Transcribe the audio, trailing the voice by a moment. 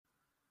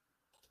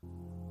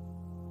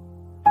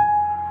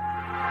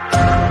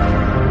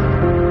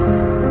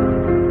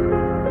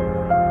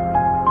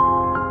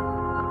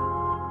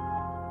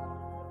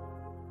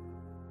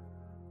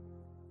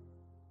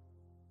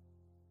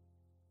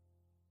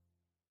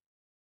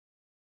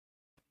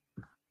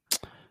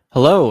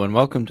Hello, and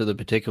welcome to the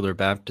Particular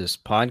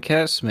Baptist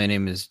Podcast. My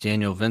name is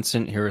Daniel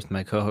Vincent, here with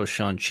my co-host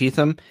Sean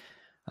Cheatham.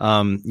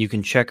 You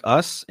can check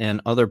us and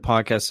other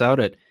podcasts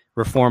out at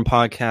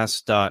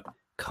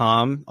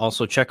reformpodcast.com.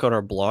 Also, check out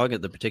our blog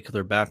at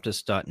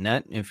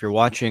theparticularbaptist.net. If you're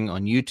watching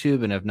on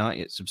YouTube and have not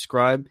yet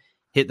subscribed,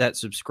 hit that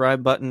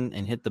subscribe button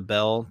and hit the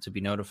bell to be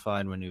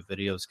notified when new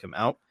videos come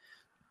out.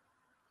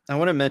 I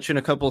want to mention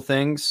a couple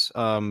things,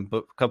 but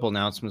a couple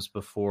announcements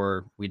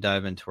before we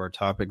dive into our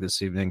topic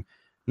this evening.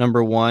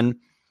 Number one,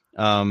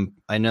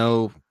 I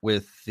know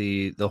with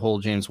the whole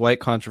James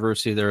White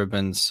controversy, there have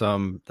been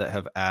some that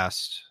have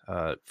asked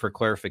for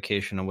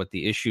clarification on what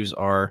the issues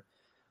are,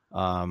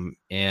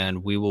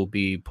 and we will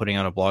be putting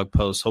out a blog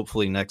post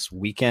hopefully next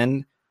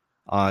weekend,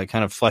 kind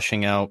of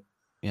fleshing out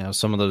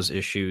some of those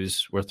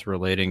issues with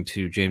relating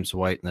to James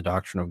White and the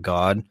doctrine of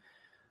God.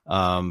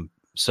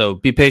 So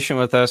be patient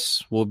with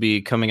us. We'll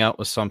be coming out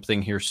with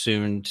something here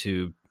soon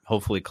to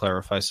hopefully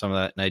clarify some of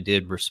that. And I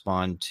did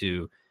respond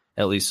to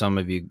at least some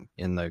of you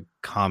in the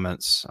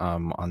comments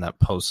on that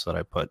post that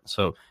I put.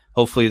 So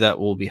hopefully that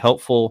will be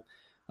helpful,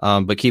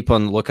 but keep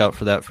on the lookout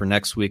for that for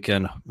next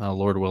weekend.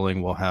 Lord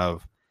willing, we'll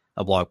have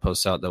a blog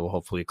post out that will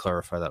hopefully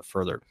clarify that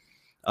further.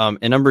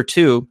 And number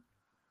two,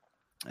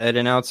 I had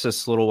announced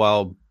this a little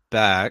while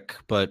back,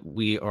 but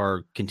we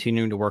are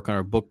continuing to work on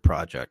our book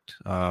project.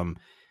 As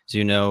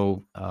you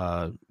know,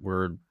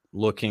 we're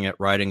looking at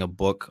writing a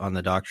book on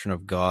the doctrine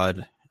of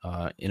God,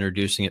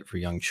 introducing it for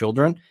young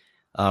children.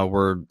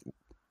 We're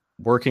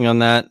working on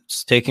that.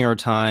 It's taking our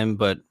time,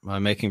 but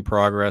making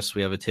progress.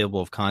 We have a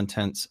table of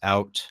contents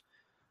out,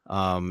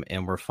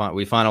 and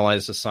we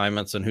finalized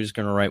assignments on who's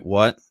going to write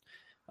what.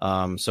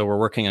 So we're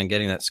working on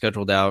getting that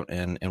scheduled out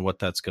and what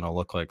that's going to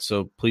look like.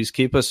 So please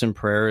keep us in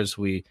prayer as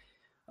we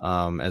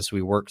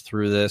work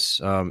through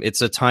this.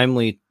 It's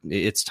timely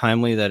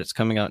that it's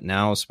coming out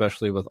now,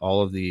 especially with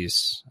all of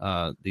these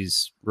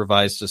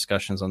revised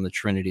discussions on the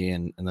Trinity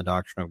and the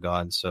doctrine of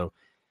God. So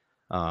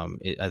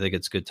I think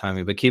it's good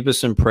timing. But keep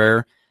us in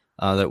prayer.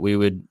 That we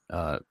would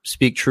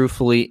speak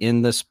truthfully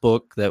in this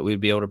book, that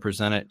we'd be able to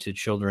present it to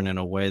children in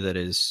a way that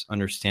is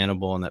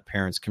understandable and that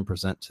parents can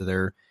present to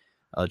their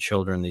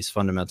children these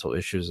fundamental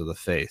issues of the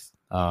faith.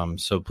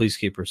 So please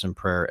keep us in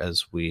prayer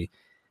as we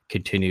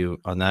continue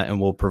on that, and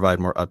we'll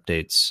provide more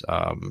updates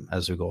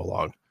as we go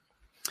along.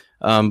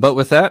 But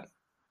with that,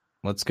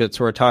 let's get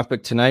to our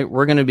topic tonight.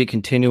 We're going to be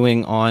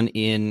continuing on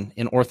in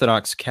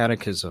Orthodox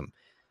Catechism.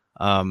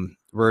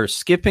 We're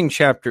skipping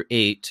chapter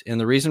 8, and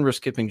the reason we're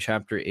skipping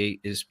chapter 8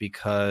 is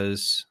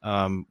because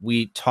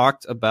we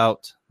talked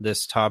about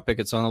this topic.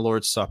 It's on the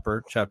Lord's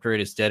Supper. Chapter 8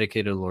 is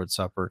dedicated to the Lord's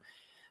Supper,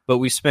 but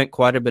we spent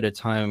quite a bit of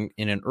time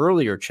in an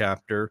earlier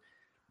chapter.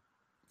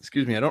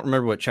 Excuse me, I don't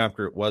remember what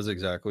chapter it was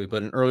exactly, but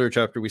in an earlier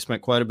chapter, we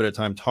spent quite a bit of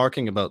time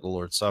talking about the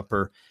Lord's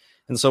Supper,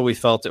 and so we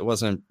felt it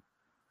wasn't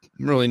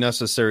really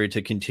necessary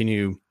to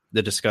continue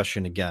the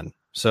discussion again.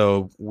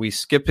 So we're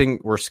skipping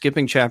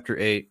chapter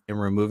 8 and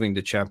we're moving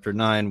to chapter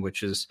 9,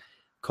 which is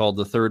called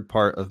the third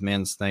part of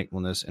Man's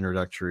Thankfulness,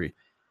 introductory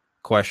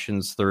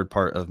questions, third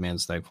part of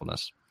Man's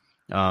Thankfulness.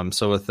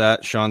 So with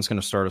that, Sean's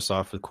going to start us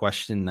off with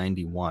question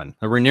 91.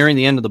 Now, we're nearing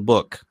the end of the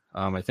book.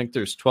 I think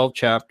there's 12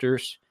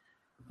 chapters.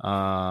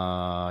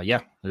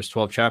 There's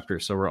 12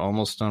 chapters. So we're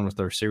almost done with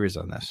our series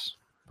on this.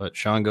 But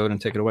Sean, go ahead and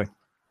take it away.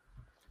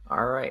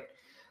 All right.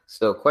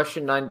 So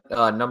question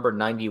number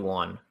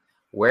 91.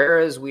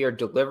 Whereas we are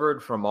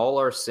delivered from all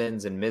our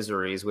sins and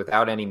miseries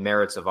without any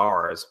merits of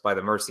ours, by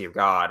the mercy of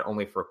God,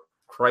 only for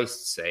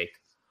Christ's sake,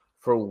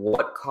 for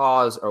what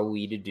cause are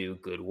we to do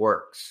good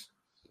works?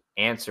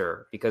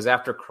 Answer, because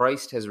after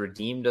Christ has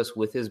redeemed us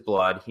with his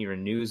blood, he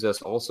renews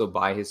us also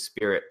by his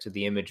Spirit to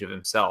the image of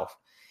himself,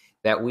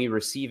 that we,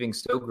 receiving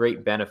so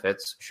great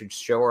benefits, should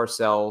show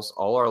ourselves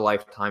all our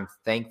lifetime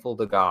thankful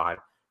to God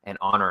and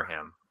honor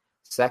him.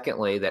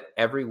 Secondly, that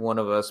every one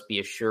of us be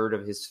assured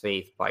of his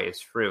faith by his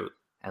fruit.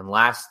 And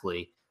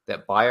lastly,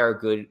 that by our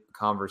good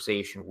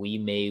conversation, we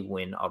may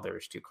win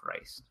others to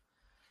Christ.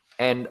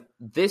 And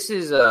this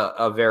is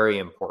a very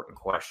important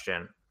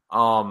question.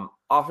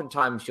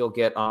 Oftentimes you'll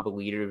get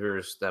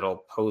unbelievers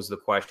that'll pose the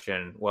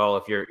question, well,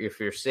 if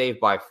you're saved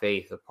by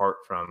faith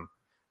apart from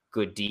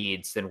good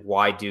deeds, then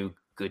why do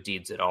good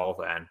deeds at all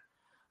then?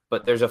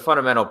 But there's a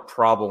fundamental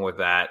problem with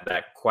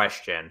that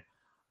question.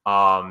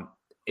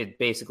 It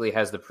basically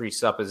has the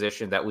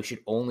presupposition that we should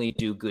only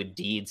do good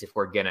deeds if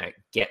we're going to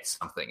get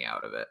something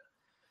out of it.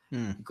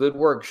 Good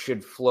work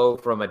should flow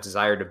from a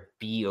desire to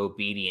be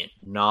obedient,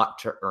 not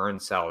to earn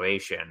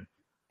salvation.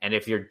 And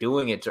if you're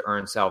doing it to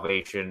earn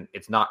salvation,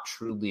 it's not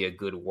truly a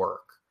good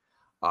work.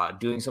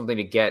 Doing something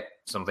to get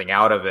something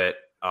out of it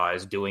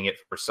is doing it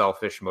for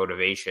selfish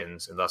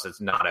motivations, and thus it's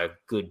not a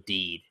good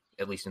deed,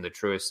 at least in the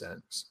truest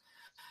sense.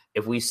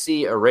 If we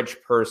see a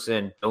rich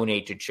person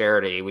donate to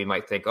charity, we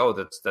might think, oh,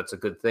 that's a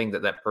good thing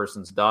that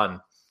person's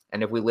done.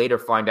 And if we later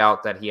find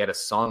out that he had a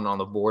son on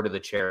the board of the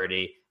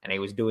charity and he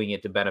was doing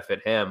it to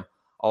benefit him,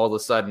 all of a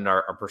sudden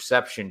our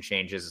perception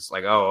changes. It's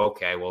like, oh,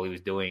 okay, well, he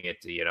was doing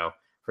it to,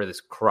 for this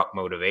corrupt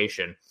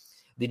motivation.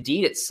 The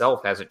deed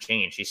itself hasn't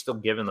changed. He's still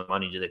giving the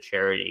money to the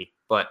charity,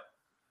 but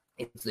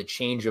It's the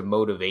change of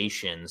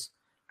motivations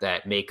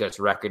that make us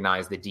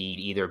recognize the deed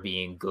either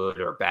being good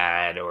or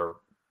bad or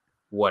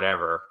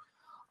whatever.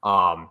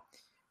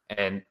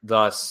 And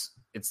thus,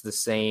 it's the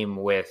same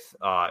with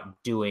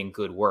doing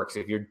good works.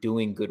 If you're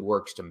doing good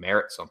works to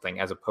merit something,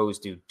 as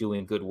opposed to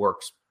doing good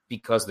works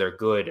because they're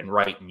good and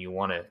right and you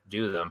want to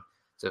do them,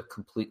 it's a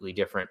completely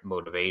different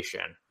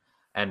motivation.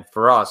 And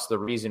for us, the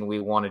reason we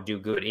want to do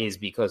good is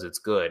because it's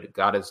good.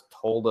 God has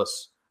told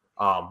us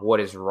what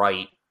is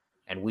right,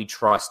 and we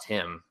trust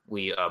him.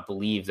 We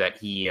believe that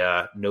he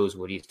knows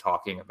what he's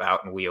talking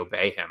about, and we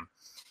obey him.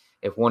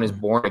 If one is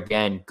born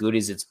again, good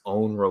is its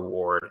own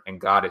reward, and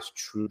God is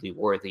truly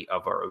worthy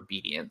of our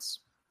obedience.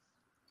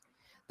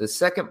 The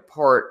second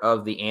part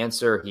of the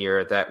answer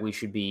here, that we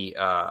should be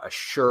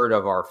assured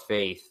of our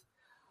faith.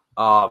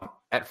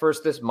 At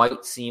first, this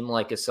might seem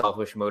like a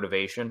selfish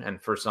motivation,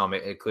 and for some,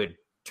 it could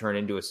turn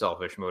into a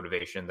selfish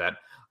motivation that,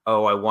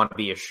 oh, I want to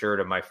be assured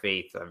of my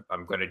faith.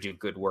 I'm going to do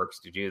good works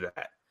to do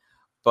that.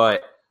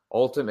 But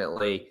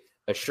ultimately,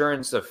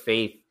 assurance of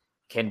faith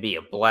can be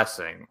a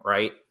blessing,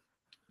 right?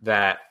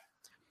 That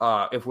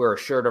if we're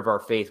assured of our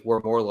faith,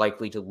 we're more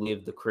likely to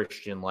live the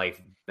Christian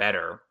life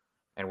better,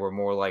 and we're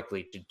more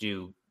likely to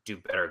do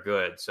better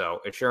good.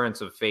 So assurance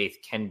of faith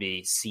can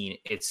be seen.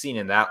 It's seen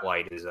in that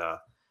light as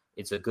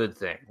it's a good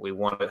thing. We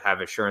want to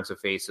have assurance of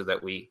faith so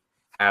that we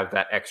have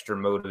that extra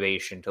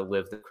motivation to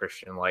live the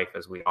Christian life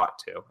as we ought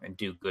to and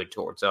do good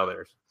towards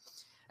others.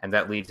 And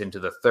that leads into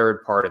the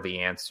third part of the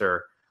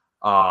answer.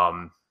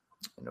 And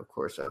of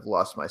course, I've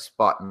lost my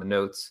spot in the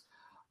notes.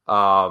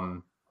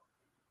 The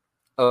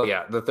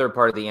third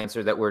part of the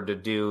answer, that we're to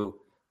do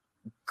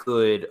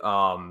good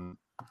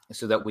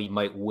so that we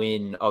might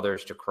win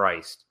others to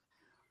Christ.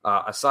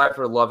 Aside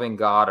from loving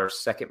God, our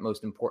second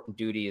most important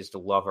duty is to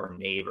love our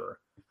neighbor.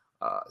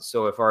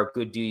 So if our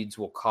good deeds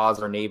will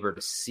cause our neighbor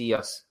to see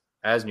us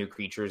as new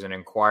creatures and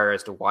inquire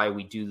as to why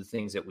we do the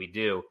things that we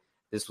do,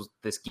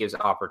 this gives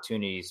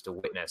opportunities to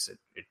witness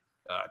it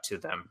to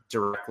them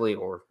directly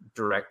or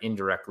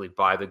indirectly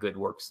by the good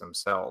works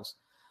themselves.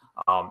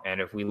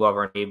 And if we love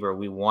our neighbor,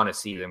 we want to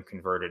see them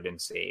converted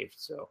and saved.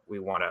 So we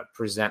want to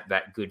present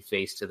that good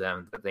face to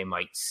them that they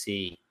might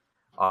see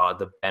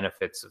the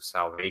benefits of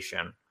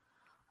salvation.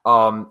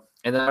 And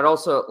then I'd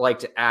also like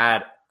to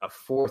add a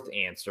fourth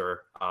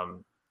answer.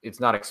 It's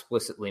not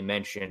explicitly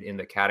mentioned in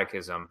the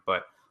catechism,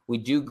 but we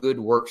do good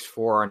works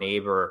for our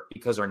neighbor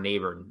because our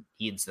neighbor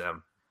needs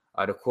them.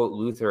 To quote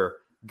Luther,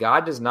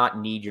 God does not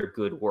need your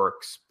good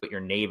works, but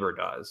your neighbor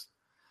does.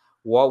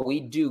 While we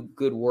do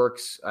good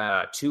works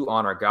to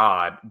honor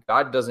God,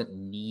 God doesn't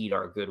need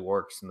our good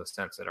works in the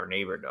sense that our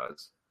neighbor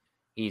does.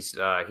 He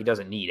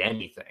doesn't need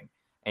anything.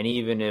 And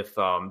even if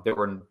there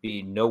would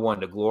be no one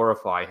to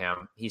glorify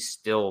him, he's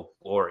still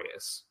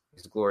glorious.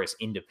 He's glorious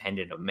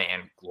independent of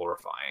man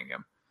glorifying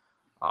him.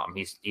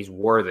 He's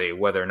worthy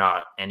whether or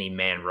not any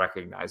man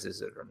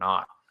recognizes it or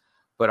not.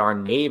 But our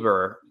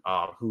neighbor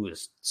who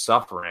is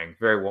suffering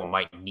very well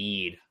might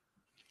need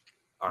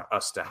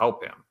us to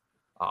help him.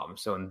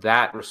 So in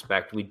that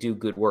respect, we do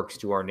good works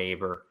to our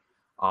neighbor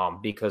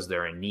because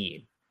they're in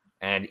need.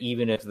 And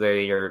even if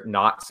they are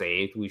not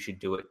saved, we should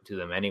do it to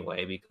them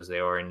anyway because they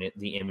are in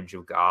the image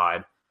of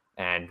God.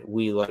 And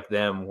we, like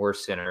them, were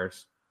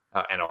sinners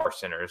and are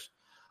sinners.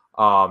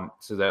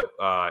 So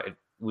that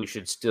we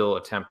should still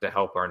attempt to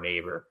help our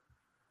neighbor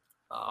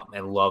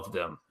and love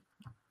them.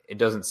 It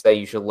doesn't say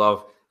you should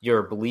love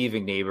your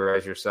believing neighbor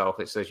as yourself.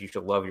 It says you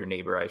should love your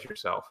neighbor as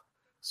yourself.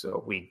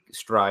 So we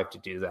strive to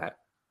do that.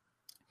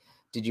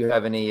 Did you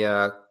have any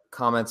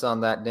comments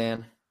on that,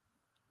 Dan?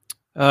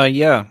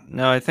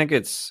 I think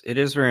it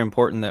is very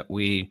important that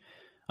we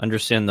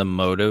understand the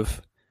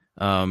motive.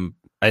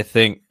 I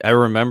think I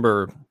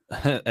remember,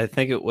 I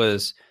think it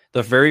was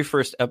the very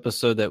first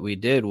episode that we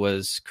did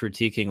was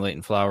critiquing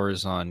Leighton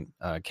Flowers on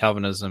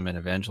Calvinism and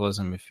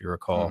evangelism, if you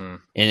recall. Mm-hmm.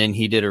 And then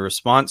he did a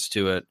response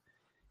to it.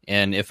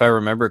 And if I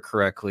remember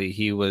correctly,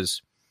 he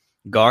was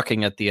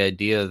gawking at the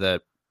idea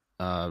that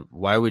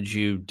why would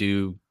you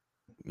do,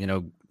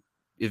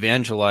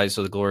 evangelize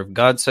so the glory of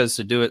God says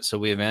to do it, so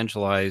we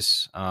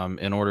evangelize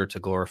in order to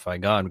glorify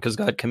God, because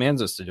God commands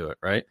us to do it,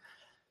 right?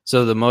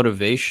 So the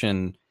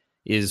motivation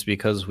is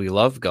because we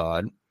love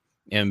God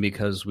and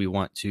because we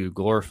want to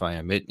glorify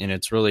him. And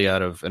it's really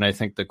out of, and I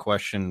think the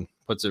question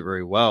puts it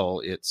very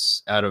well,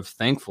 it's out of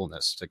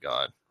thankfulness to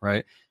God,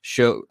 right?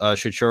 Should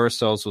show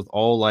ourselves with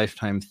all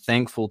lifetime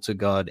thankful to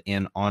God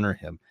and honor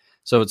him.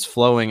 So it's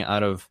flowing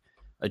out of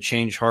a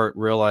changed heart,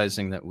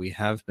 realizing that we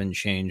have been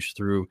changed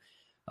through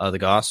the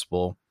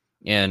gospel,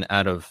 and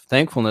out of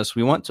thankfulness,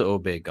 we want to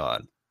obey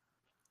God.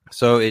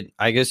 So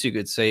I guess you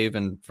could say,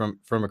 even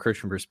from a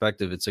Christian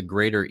perspective, it's a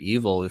greater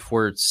evil if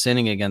we're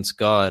sinning against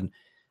God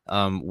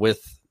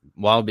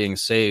while being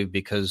saved,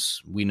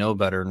 because we know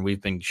better and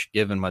we've been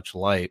given much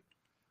light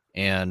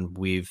and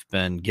we've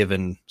been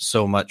given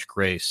so much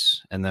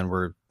grace, and then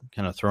we're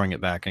kind of throwing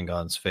it back in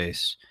God's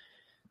face.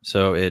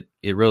 So it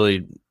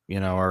really,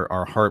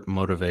 our heart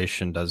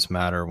motivation does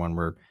matter when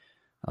we're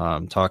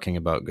talking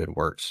about good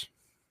works.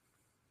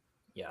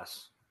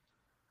 Yes.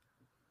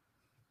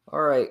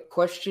 All right,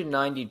 question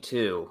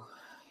 92.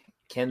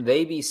 Can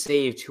they be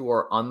saved who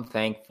are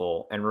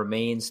unthankful and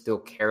remain still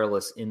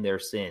careless in their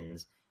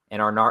sins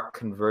and are not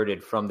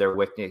converted from their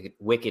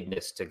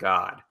wickedness to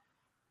God?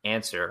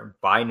 Answer,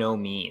 by no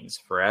means,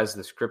 for as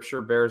the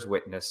scripture bears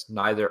witness,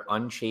 neither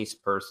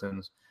unchaste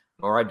persons,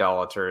 nor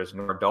idolaters,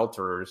 nor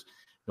adulterers,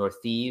 nor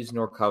thieves,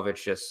 nor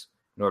covetous,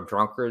 nor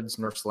drunkards,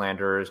 nor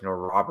slanderers, nor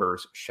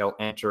robbers shall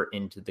enter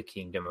into the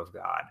kingdom of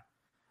God.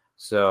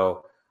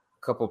 So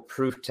a couple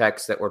proof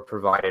texts that were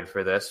provided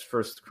for this.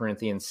 1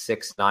 Corinthians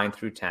 6, 9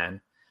 through 10.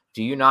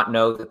 Do you not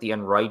know that the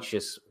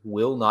unrighteous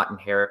will not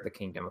inherit the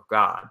kingdom of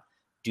God?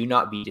 Do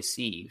not be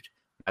deceived.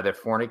 Neither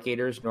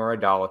fornicators, nor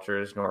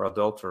idolaters, nor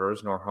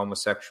adulterers, nor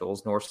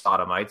homosexuals, nor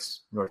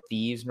sodomites, nor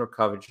thieves, nor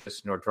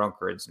covetous, nor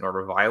drunkards, nor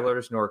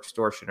revilers, nor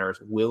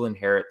extortioners will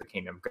inherit the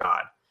kingdom of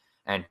God.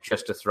 And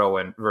just to throw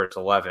in verse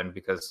 11,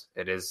 because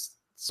it is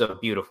so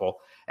beautiful,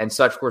 and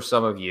such were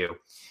some of you.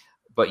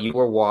 But you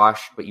were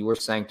washed, but you were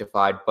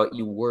sanctified, but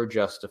you were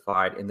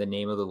justified in the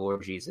name of the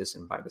Lord Jesus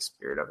and by the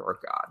Spirit of our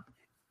God.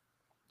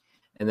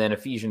 And then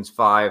Ephesians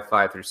 5,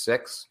 5 through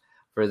 6.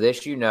 For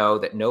this you know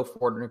that no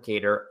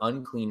fornicator,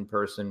 unclean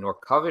person, nor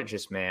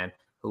covetous man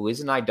who is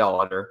an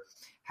idolater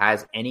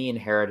has any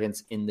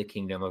inheritance in the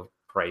kingdom of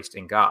Christ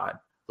and God.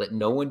 Let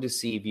no one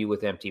deceive you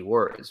with empty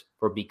words,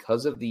 for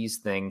because of these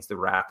things the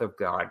wrath of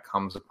God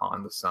comes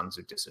upon the sons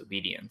of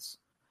disobedience.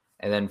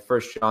 And then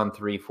 1 John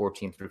 3,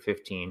 14 through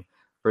 15.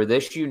 For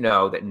this you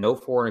know that no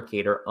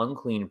fornicator,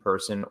 unclean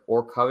person,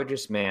 or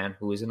covetous man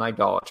who is an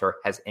idolater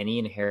has any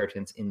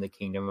inheritance in the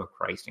kingdom of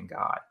Christ and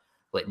God.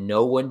 Let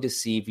no one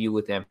deceive you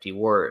with empty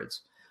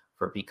words,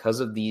 for because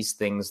of these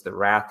things the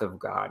wrath of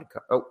God.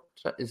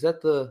 Is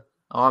that the?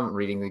 Oh, I'm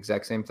reading the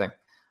exact same thing.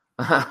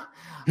 I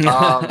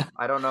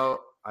don't know.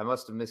 I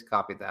must have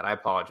miscopied that. I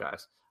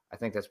apologize. I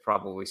think that's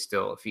probably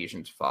still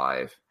Ephesians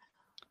 5.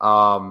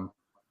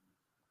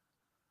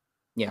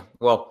 Yeah,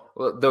 well,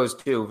 those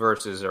two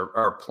verses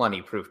are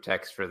plenty proof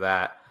text for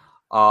that.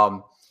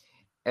 And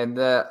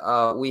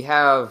we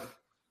have,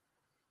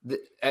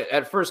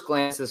 at first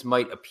glance, this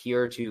might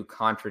appear to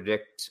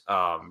contradict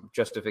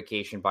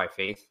justification by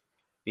faith,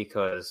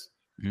 because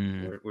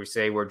we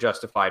say we're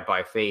justified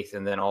by faith,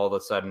 and then all of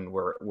a sudden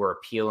we're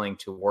appealing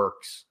to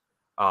works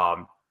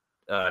to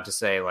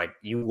say, like,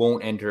 you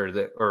won't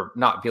enter or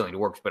not appealing to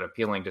works, but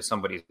appealing to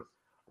somebody's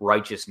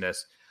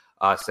righteousness,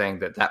 saying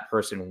that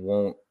person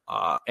won't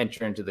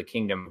enter into the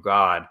kingdom of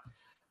God.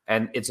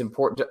 And it's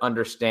important to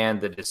understand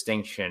the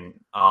distinction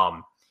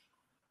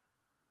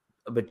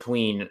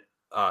between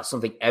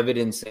something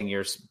evidencing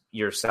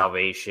your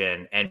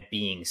salvation and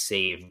being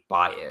saved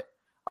by it.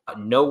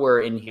 Nowhere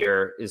in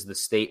here is the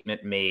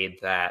statement made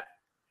that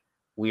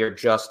we are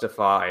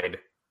justified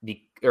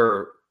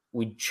or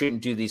we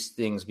shouldn't do these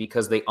things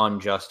because they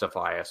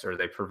unjustify us or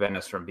they prevent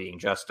us from being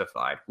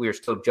justified. We are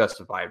still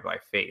justified by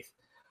faith,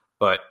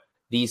 but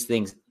these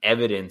things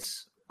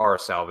evidence our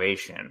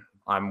salvation.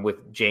 I'm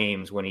with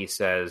James when he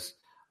says,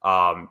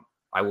 I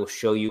will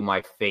show you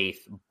my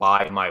faith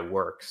by my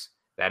works.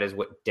 That is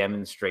what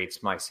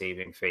demonstrates my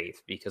saving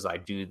faith, because I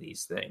do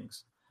these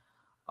things.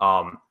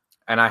 And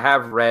I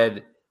have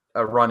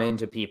run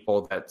into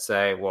people that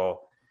say,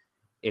 well,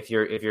 if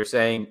you're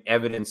saying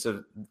evidence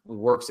of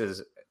works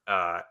as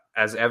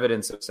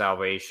evidence of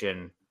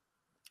salvation,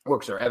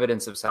 works are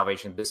evidence of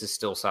salvation, this is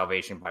still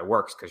salvation by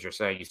works, because you're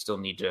saying you still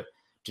need to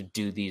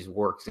do these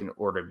works in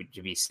order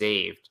to be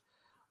saved.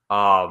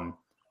 And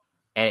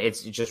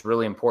it's just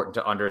really important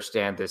to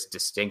understand this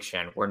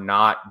distinction. We're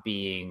not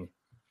being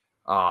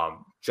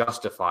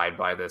justified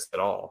by this at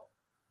all.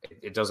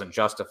 It doesn't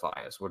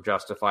justify us. We're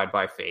justified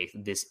by faith.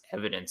 This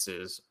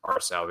evidences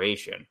our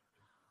salvation.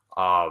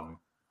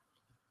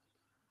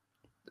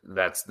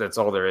 That's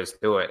all there is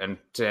to it. And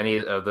to any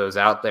of those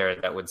out there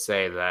that would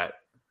say that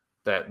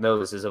no,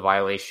 this is a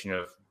violation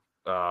of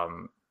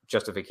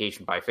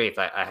justification by faith,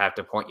 I have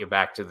to point you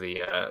back to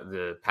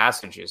the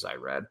passages I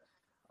read.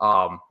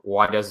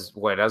 Why does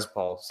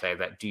Paul say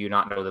that? Do you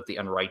not know that the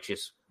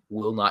unrighteous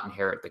will not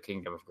inherit the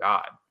kingdom of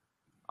God?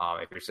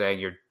 If you're saying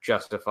you're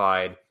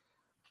justified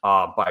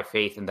by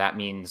faith, and that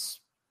means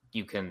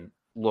you can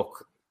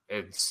look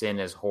at sin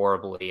as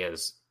horribly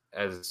as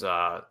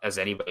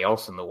anybody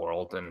else in the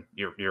world, and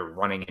you're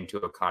running into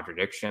a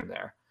contradiction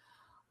there.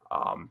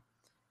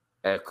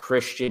 A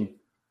Christian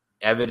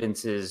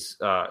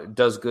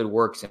does good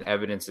works and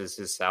evidences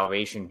his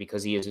salvation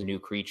because he is a new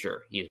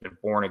creature. He has been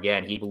born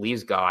again. He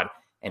believes God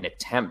and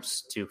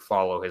attempts to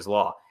follow his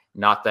law.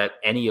 Not that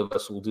any of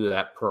us will do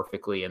that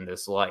perfectly in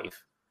this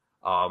life,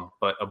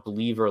 but a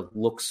believer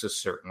looks a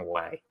certain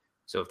way.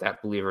 So if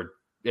that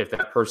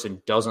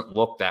person doesn't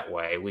look that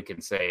way, we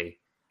can say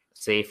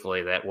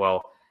safely that,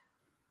 well,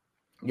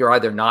 you're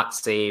either not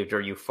saved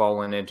or you've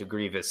fallen into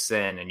grievous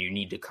sin and you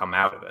need to come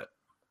out of it.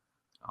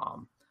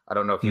 I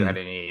don't know if you had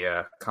any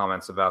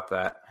comments about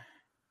that.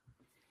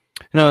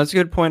 No, that's a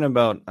good point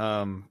about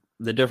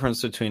the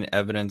difference between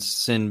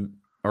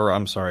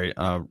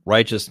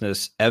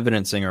righteousness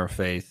evidencing our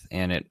faith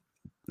and it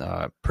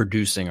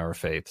producing our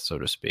faith, so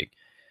to speak.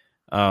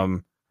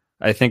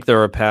 I think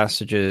there are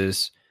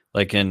passages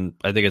like I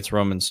think it's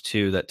Romans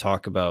 2 that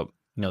talk about,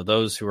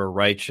 those who are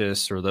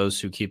righteous or those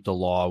who keep the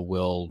law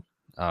will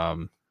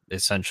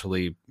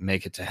essentially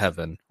make it to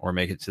heaven or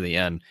make it to the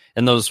end.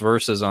 And those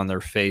verses on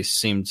their face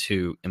seem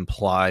to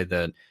imply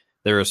that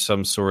there is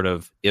some sort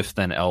of if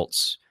then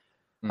else.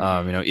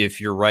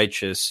 If you're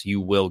righteous, you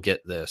will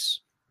get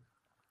this.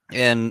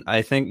 And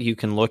I think you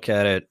can look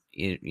at it,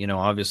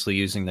 obviously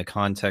using the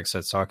context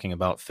that's talking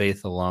about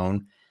faith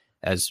alone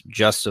as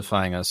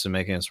justifying us and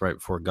making us right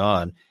before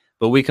God.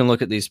 But we can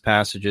look at these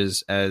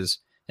passages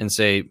and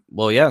say,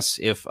 well, yes,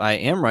 if I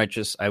am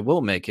righteous, I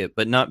will make it,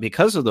 but not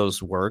because of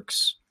those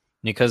works,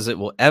 because it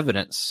will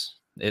evidence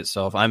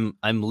itself. I'm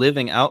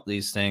living out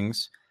these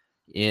things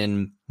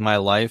in my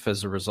life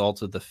as a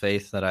result of the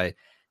faith that I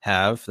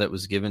have that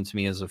was given to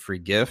me as a free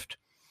gift.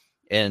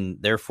 And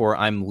therefore,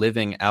 I'm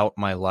living out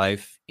my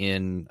life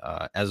in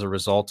as a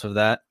result of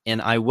that,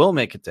 and I will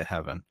make it to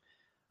heaven,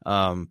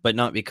 but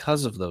not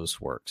because of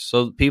those works.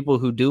 So people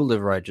who do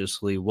live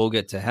righteously will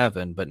get to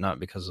heaven, but not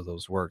because of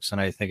those works. And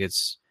I think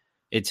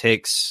it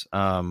takes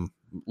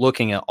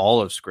looking at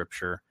all of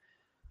Scripture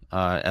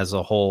as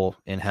a whole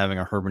and having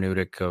a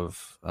hermeneutic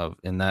of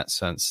in that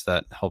sense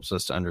that helps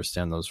us to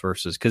understand those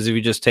verses. Because if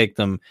you just take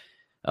them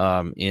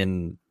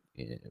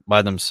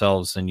by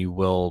themselves, then you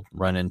will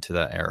run into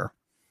that error.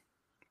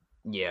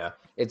 Yeah,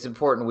 it's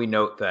important we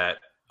note that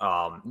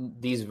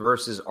these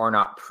verses are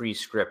not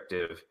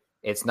prescriptive.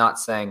 It's not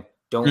saying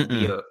don't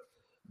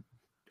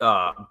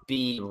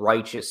be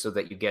righteous so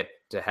that you get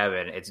to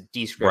heaven. It's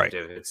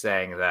descriptive. Right. It's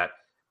saying that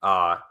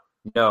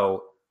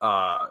no,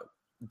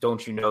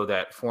 don't you know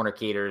that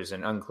fornicators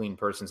and unclean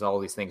persons, all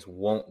these things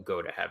won't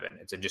go to heaven.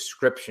 It's a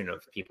description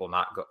of people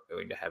not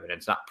going to heaven.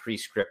 It's not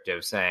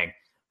prescriptive saying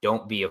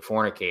don't be a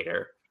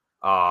fornicator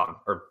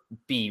or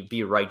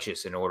be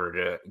righteous in order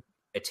to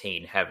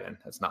attain heaven.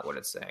 That's not what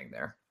it's saying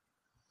there.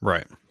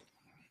 Right.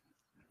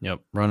 Yep.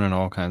 Running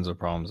all kinds of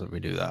problems if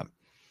we do that.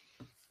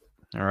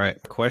 All right.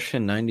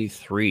 Question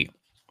 93.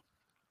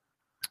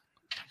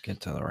 Get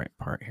to the right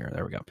part here.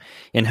 There we go.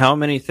 In how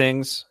many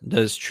things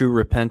does true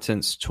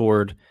repentance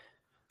toward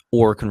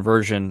or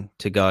conversion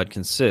to God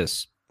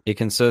consist? It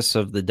consists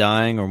of the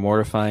dying or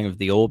mortifying of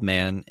the old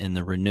man and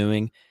the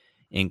renewing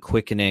and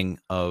quickening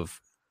of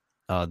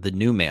the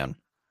new man.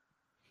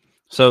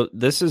 So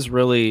this is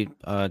really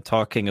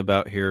talking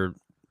about here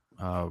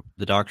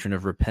the doctrine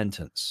of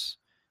repentance,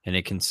 and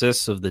it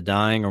consists of the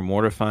dying or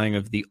mortifying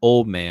of the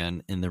old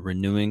man and the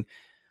renewing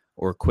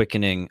or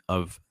quickening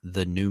of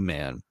the new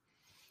man.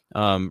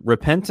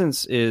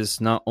 Repentance is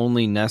not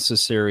only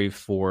necessary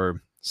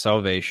for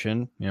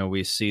salvation.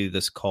 We see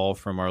this call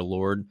from our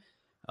Lord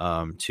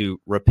to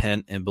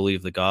repent and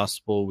believe the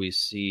gospel. We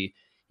see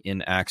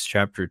in Acts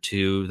chapter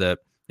 2 that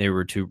they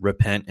were to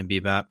repent and be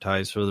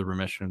baptized for the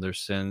remission of their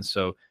sins.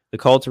 So the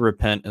call to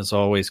repent is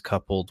always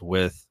coupled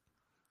with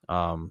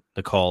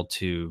the call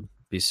to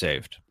be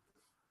saved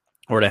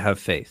or to have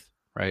faith,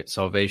 right?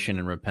 Salvation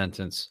and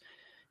repentance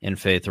and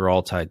faith are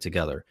all tied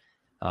together.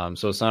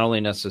 So it's not only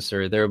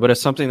necessary there, but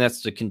it's something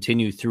that's to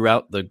continue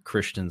throughout the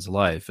Christian's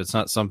life. It's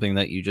not something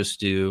that you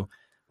just do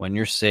when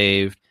you're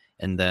saved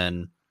and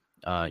then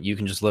you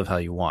can just live how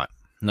you want.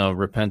 No,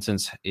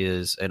 repentance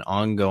is an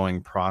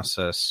ongoing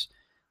process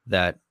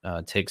that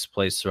takes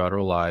place throughout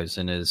our lives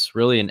and is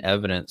really an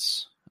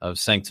evidence of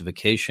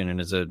sanctification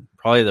and is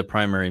probably the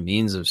primary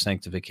means of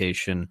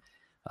sanctification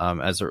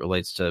as it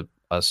relates to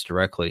us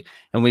directly.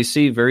 And we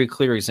see very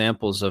clear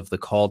examples of the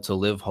call to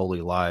live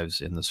holy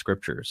lives in the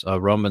Scriptures.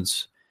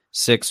 Romans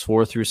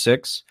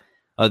 6:4-6.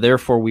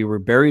 Therefore we were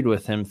buried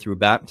with him through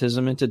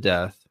baptism into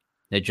death,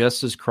 that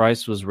just as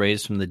Christ was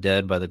raised from the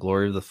dead by the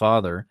glory of the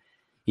Father,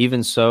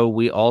 even so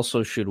we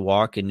also should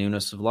walk in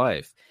newness of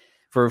life.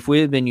 For if we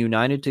have been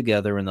united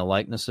together in the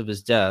likeness of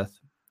his death,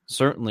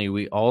 certainly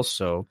we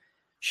also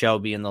shall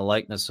be in the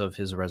likeness of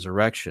his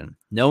resurrection,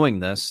 knowing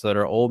this, that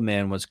our old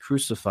man was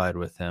crucified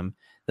with him,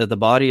 that the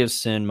body of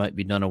sin might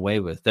be done away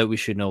with, that we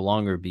should no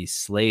longer be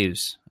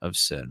slaves of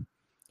sin.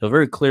 So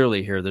very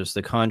clearly here, there's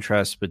the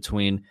contrast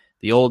between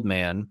the old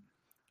man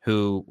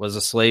who was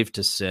a slave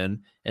to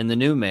sin and the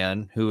new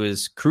man who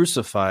has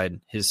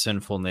crucified his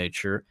sinful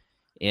nature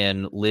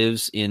and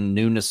lives in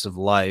newness of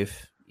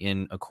life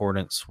in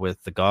accordance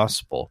with the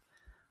gospel.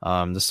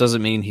 This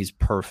doesn't mean he's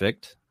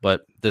perfect,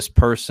 but this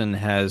person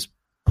has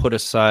put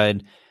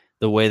aside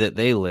the way that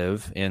they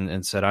live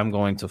and said, I'm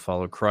going to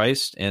follow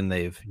Christ, and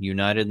they've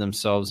united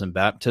themselves in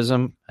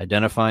baptism,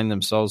 identifying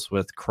themselves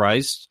with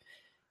Christ,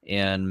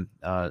 and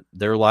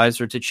their lives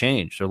are to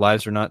change. Their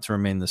lives are not to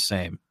remain the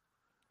same.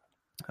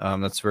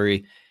 That's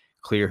very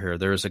clear here.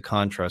 There is a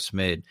contrast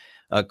made.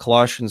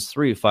 Colossians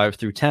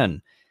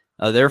 3:5-10.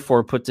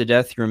 Therefore put to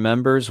death your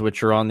members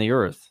which are on the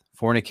earth,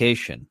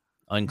 fornication,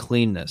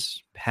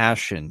 uncleanness,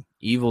 passion,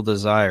 evil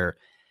desire,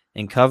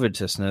 and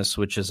covetousness,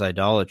 which is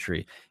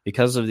idolatry.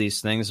 Because of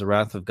these things, the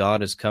wrath of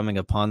God is coming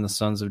upon the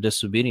sons of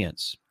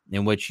disobedience,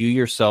 in which you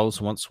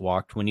yourselves once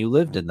walked when you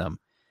lived in them.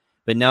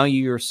 But now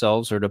you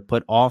yourselves are to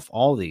put off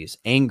all these: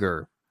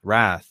 anger,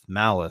 wrath,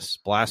 malice,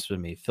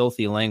 blasphemy,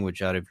 filthy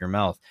language out of your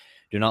mouth.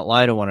 Do not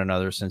lie to one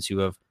another, since you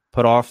have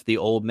put off the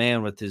old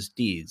man with his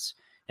deeds,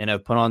 and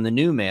have put on the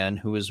new man,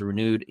 who is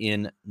renewed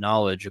in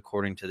knowledge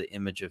according to the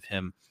image of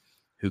him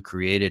who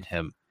created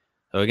him.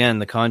 So again,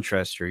 the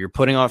contrast here, you're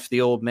putting off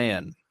the old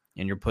man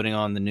and you're putting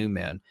on the new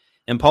man.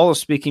 And Paul is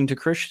speaking to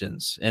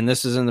Christians, and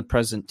this is in the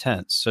present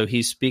tense. So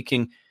he's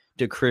speaking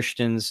to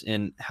Christians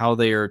in how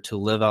they are to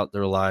live out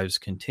their lives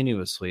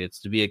continuously. It's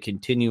to be a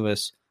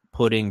continuous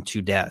putting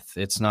to death.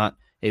 It's not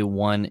a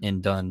one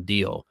and done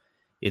deal.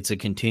 It's a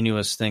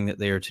continuous thing that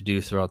they are to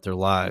do throughout their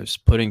lives,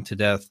 putting to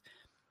death.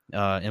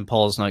 And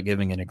Paul is not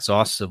giving an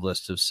exhaustive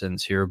list of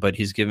sins here, but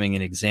he's giving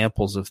an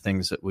examples of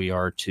things that we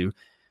are to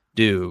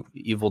do: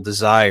 evil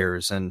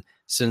desires and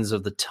sins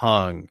of the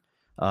tongue,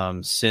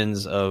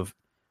 sins of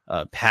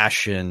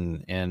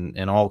passion,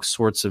 and all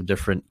sorts of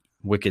different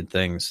wicked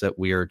things that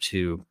we are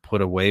to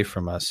put away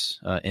from us.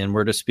 And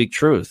we're to speak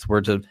truth.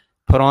 We're to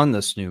put on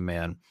this new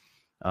man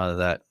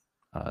that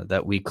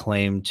we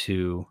claim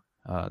to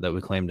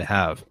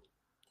have.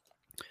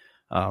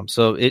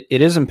 So it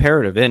is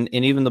imperative, and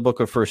even the book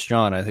of First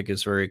John, I think,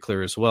 is very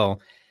clear as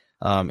well.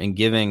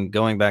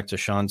 Going back to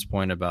Sean's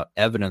point about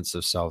evidence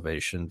of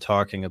salvation,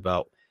 talking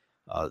about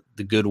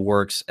the good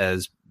works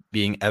as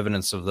being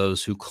evidence of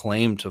those who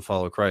claim to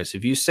follow Christ.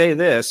 If you say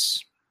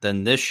this,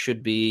 then this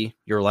should be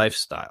your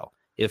lifestyle.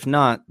 If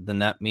not, then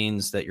that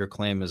means that your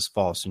claim is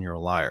false and you're a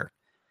liar.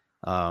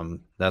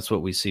 That's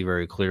what we see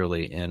very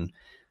clearly in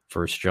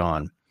First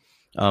John.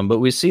 But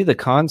we see the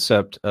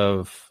concept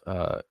of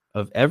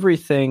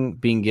everything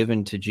being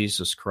given to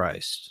Jesus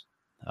Christ.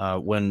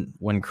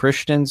 When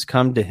Christians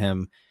come to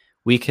him,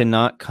 we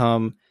cannot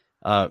come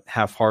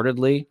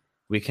half-heartedly.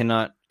 We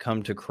cannot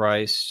come to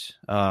Christ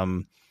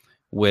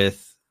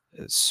with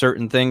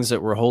certain things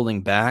that we're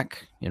holding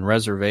back in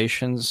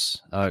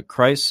reservations.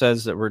 Christ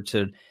says that we're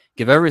to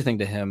give everything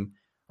to him,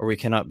 or we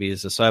cannot be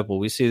his disciple.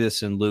 We see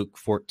this in Luke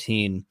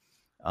 14,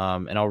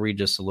 and I'll read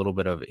just a little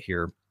bit of it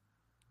here.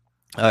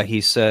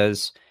 He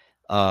says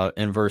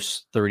in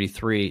verse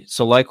 33,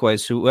 "So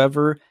likewise,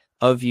 whoever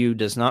of you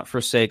does not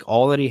forsake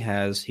all that he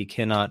has, he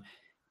cannot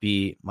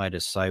be my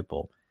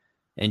disciple."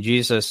 And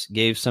Jesus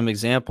gave some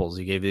examples.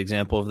 He gave the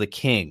example of the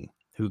king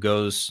who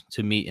goes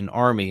to meet an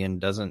army and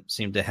doesn't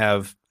seem to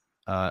have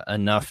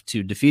enough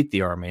to defeat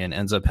the army and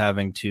ends up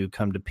having to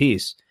come to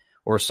peace.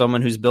 Or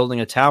someone who's building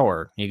a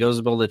tower. He goes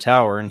to build a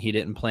tower and he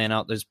didn't plan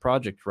out this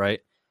project right.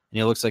 And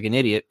he looks like an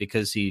idiot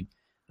because he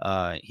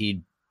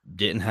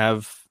didn't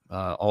have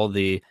all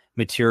the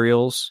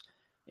materials,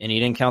 and he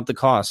didn't count the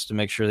cost to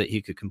make sure that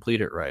he could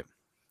complete it right.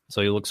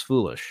 So he looks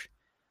foolish.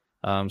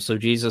 So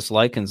Jesus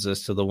likens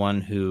this to the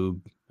one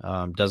who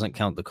doesn't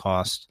count the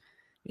cost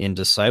in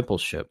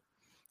discipleship.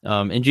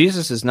 And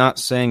Jesus is not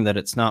saying that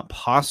it's not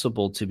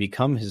possible to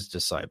become his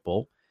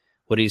disciple.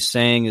 What he's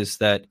saying is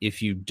that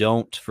if you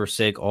don't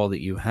forsake all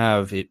that you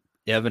have, it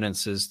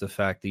evidences the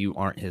fact that you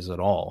aren't his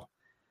at all.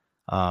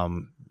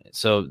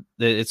 So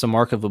it's a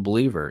mark of a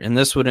believer. And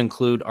this would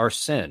include our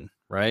sin,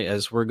 right?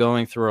 As we're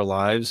going through our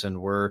lives and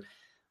we're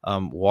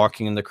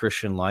walking in the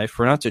Christian life,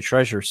 we're not to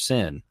treasure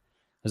sin.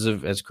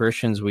 As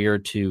Christians, we are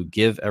to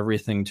give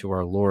everything to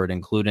our Lord,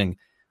 including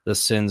the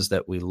sins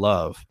that we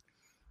love.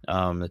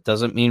 It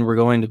doesn't mean we're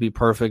going to be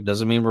perfect,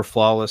 doesn't mean we're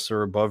flawless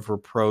or above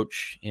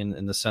reproach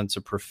in the sense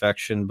of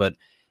perfection, but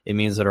it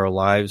means that our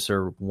lives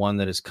are one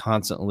that is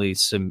constantly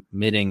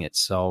submitting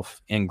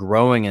itself and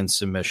growing in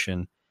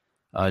submission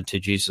to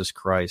Jesus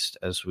Christ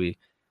as we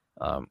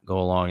go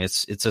along.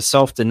 It's a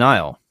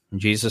self-denial. And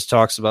Jesus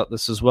talks about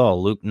this as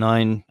well. Luke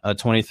 9,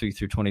 23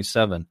 through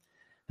 27.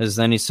 As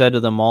then he said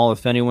to them all,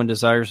 "If anyone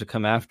desires to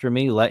come after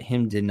me, let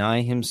him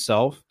deny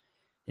himself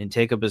and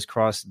take up his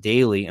cross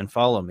daily and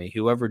follow me.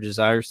 Whoever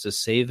desires to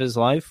save his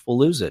life will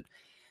lose it,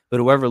 but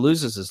whoever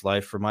loses his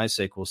life for my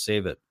sake will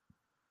save it.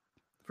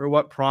 For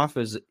what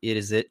profit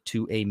is it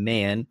to a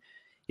man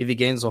if he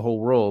gains the whole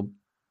world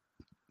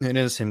and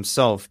is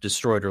himself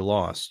destroyed or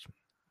lost?"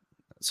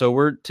 So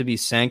we're to be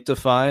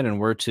sanctified and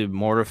we're to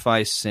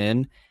mortify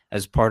sin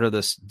as part of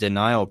this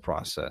denial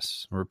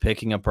process. We're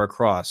picking up our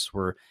cross.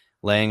 We're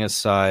laying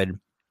aside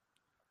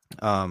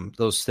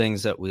those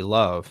things that we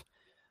love.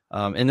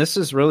 And this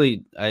is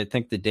really, I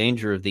think, the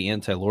danger of the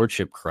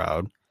anti-lordship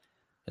crowd.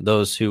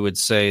 Those who would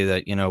say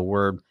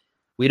that,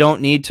 we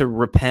don't need to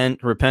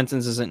repent.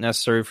 Repentance isn't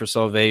necessary for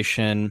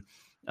salvation.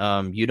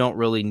 You don't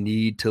really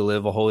need to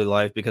live a holy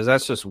life because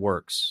that's just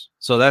works.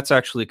 So that's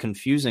actually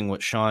confusing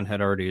what Sean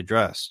had already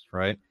addressed,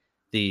 right?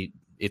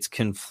 It's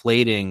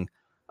conflating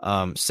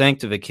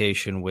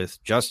sanctification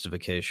with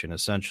justification,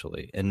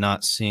 essentially, and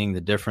not seeing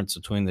the difference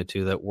between the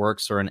two, that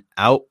works are an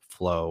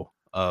outflow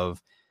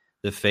of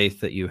the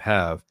faith that you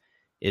have.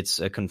 It's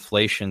a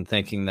conflation,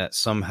 thinking that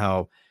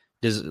somehow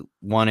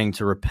wanting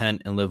to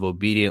repent and live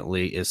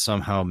obediently is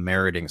somehow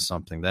meriting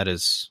something.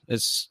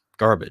 It's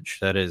garbage.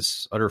 That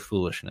is utter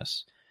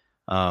foolishness.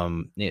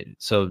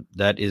 So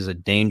that is a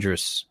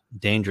dangerous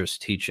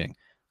teaching.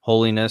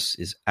 Holiness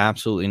is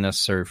absolutely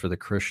necessary for the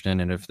Christian,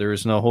 and if there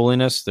is no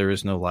holiness, there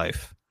is no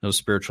life, no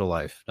spiritual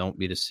life. Don't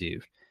be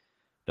deceived.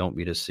 Don't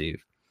be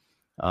deceived.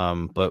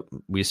 But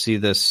we see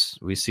this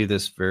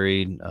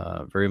very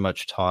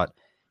much taught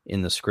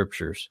in the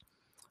scriptures.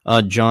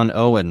 John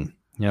Owen,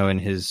 in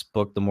his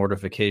book, The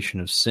Mortification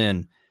of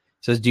Sin,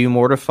 says, "Do you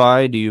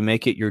mortify? Do you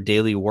make it your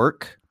daily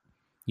work?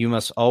 You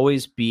must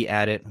always be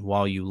at it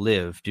while you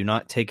live. Do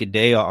not take a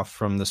day off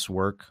from this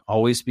work.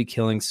 Always be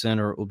killing sin,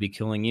 or it will be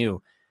killing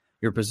you.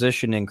 Your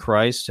position in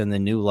Christ and the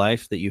new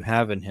life that you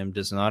have in him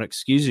does not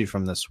excuse you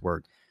from this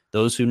work.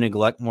 Those who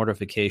neglect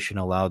mortification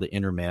allow the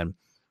inner man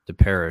to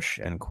perish,"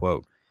 end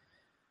quote.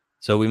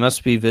 So we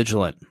must be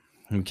vigilant.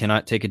 We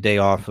cannot take a day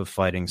off of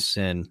fighting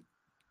sin.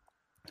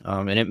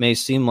 And it may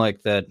seem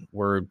like that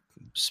we're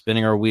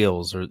spinning our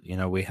wheels, or,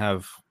 we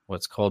have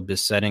what's called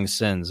besetting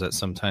sins that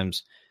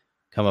sometimes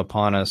come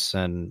upon us,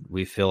 and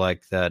we feel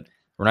like that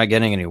we're not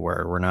getting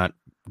anywhere. We're not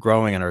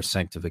growing in our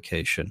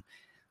sanctification.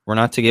 We're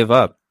not to give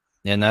up.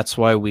 And that's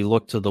why we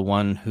look to the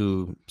one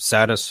who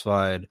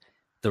satisfied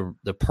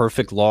the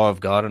perfect law of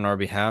God on our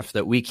behalf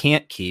that we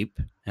can't keep.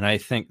 And I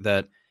think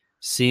that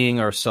seeing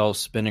ourselves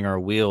spinning our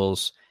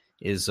wheels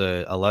is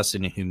a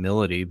lesson in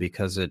humility,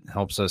 because it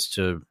helps us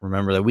to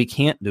remember that we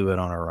can't do it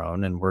on our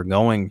own, and we're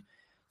going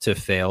to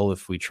fail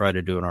if we try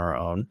to do it on our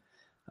own,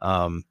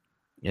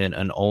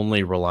 and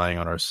only relying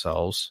on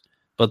ourselves.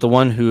 But the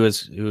one who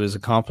has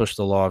accomplished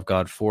the law of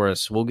God for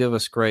us will give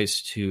us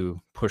grace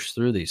to push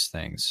through these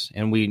things,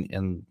 and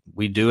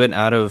we do it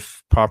out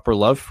of proper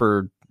love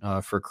for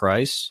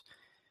Christ,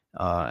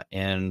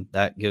 and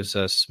that gives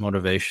us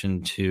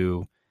motivation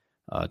to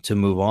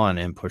move on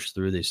and push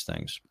through these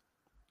things.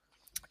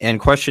 And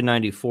question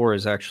 94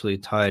 is actually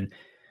tied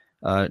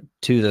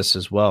to this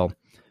as well.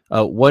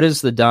 What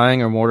is the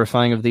dying or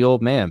mortifying of the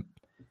old man?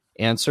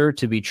 Answer: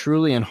 to be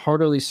truly and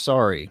heartily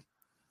sorry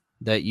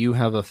that you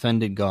have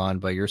offended God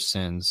by your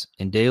sins,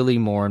 and daily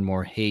more and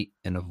more hate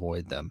and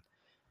avoid them.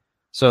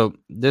 So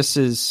this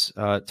is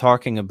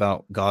talking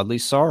about godly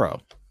sorrow,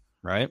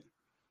 right?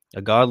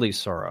 A godly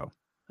sorrow.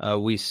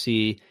 We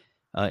see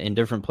in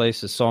different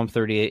places, Psalm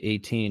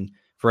 38:18,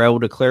 "For I will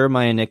declare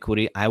my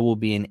iniquity, I will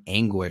be in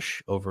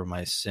anguish over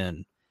my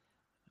sin."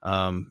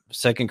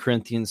 2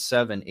 Corinthians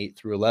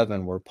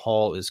 7:8-11, where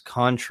Paul is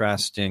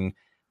contrasting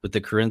with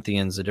the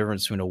Corinthians the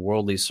difference between a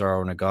worldly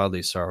sorrow and a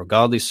godly sorrow.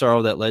 Godly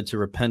sorrow that led to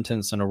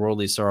repentance, and a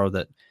worldly sorrow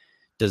that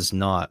does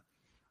not.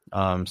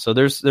 So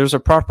there's a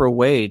proper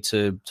way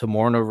to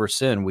mourn over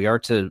sin. We are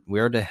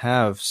to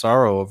have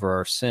sorrow over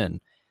our sin.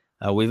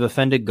 We've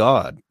offended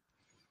God,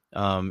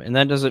 and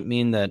that doesn't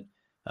mean that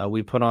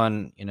we put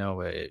on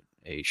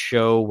a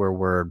show where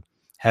we're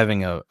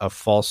having a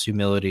false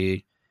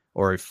humility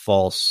or a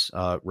false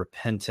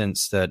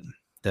repentance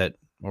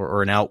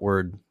or an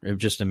outward,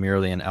 just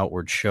merely an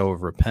outward show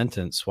of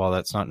repentance. While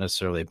that's not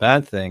necessarily a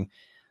bad thing,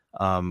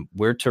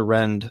 we're to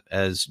rend,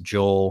 as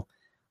Joel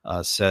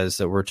says,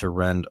 that we're to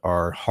rend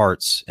our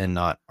hearts and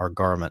not our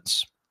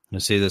garments. You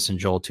see this in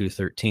Joel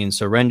 2:13.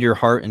 "So rend your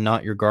heart and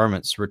not your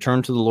garments.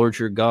 Return to the Lord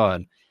your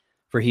God,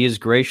 for he is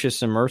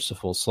gracious and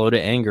merciful, slow to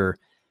anger,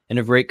 and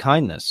of great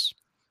kindness,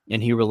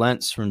 and he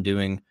relents from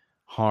doing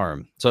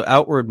harm." So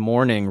outward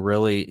mourning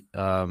really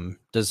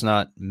does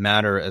not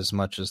matter as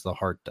much as the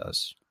heart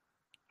does.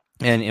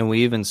 And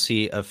we even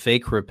see a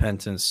fake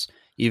repentance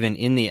even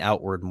in the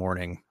outward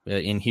mourning.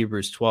 In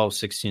Hebrews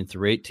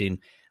 12:16-18,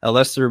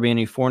 "Unless there be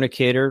any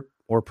fornicator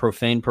or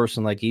profane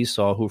person like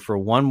Esau, who for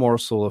one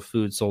morsel of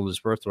food sold his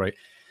birthright.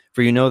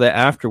 For you know that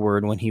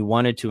afterward, when he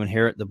wanted to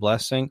inherit the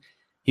blessing,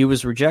 he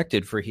was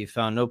rejected, for he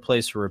found no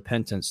place for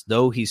repentance,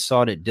 though he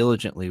sought it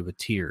diligently with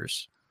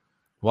tears."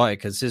 Why?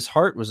 Because his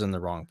heart was in the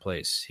wrong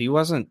place. He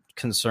wasn't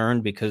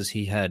concerned because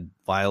he had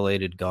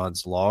violated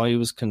God's law. He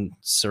was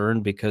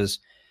concerned because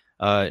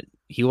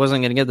he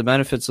wasn't going to get the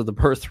benefits of the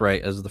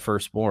birthright as the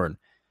firstborn.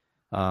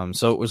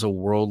 So it was a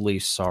worldly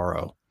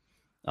sorrow.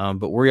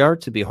 But we are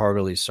to be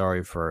heartily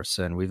sorry for our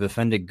sin. We've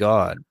offended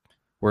God.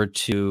 We're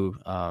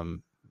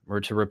to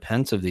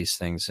repent of these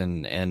things,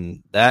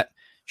 and that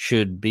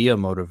should be a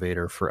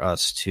motivator for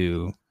us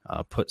to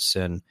put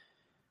sin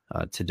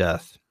to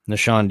death.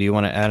 Nishan, do you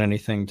want to add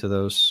anything to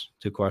those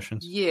two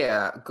questions?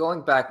 Yeah,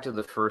 going back to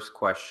the first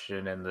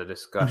question and the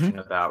discussion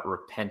about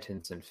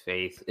repentance and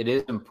faith, it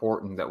is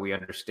important that we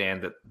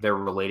understand that they're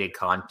related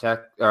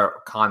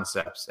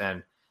concepts,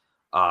 and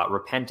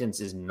repentance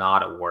is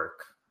not a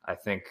work. I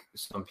think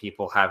some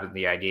people have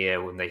the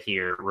idea when they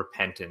hear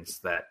repentance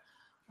that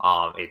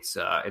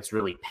it's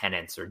really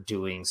penance or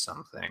doing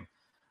something.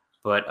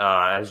 But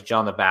as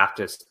John the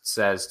Baptist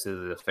says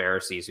to the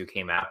Pharisees who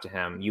came out to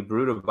him, "You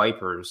brood of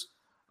vipers,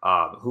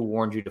 who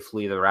warned you to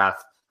flee the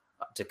wrath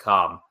to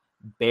come,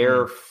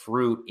 bear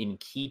fruit in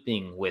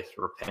keeping with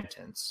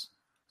repentance."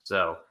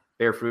 So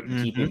bear fruit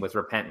in keeping with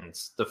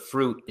repentance. The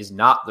fruit is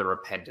not the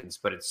repentance,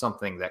 but it's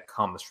something that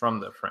comes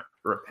from the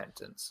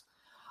repentance.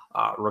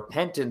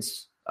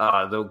 Repentance,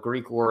 the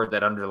Greek word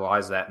that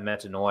underlies that,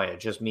 metanoia,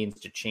 just means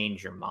to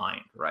change your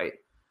mind, right?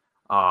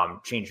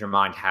 Change your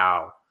mind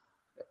how?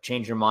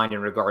 Change your mind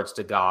in regards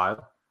to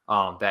God,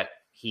 that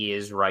he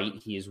is right,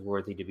 he is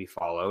worthy to be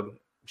followed.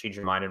 Change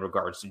your mind in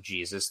regards to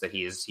Jesus, that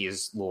he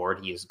is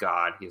Lord, he is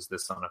God, he is the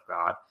Son of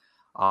God,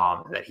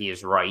 that he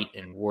is right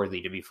and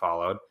worthy to be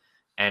followed.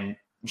 And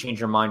change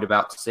your mind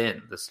about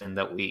sin, the sin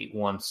that we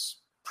once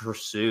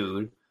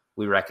pursued,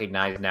 we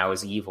recognize now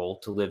as evil.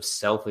 To live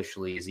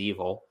selfishly is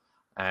evil,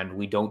 and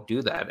we don't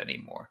do that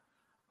anymore.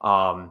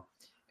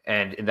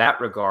 And in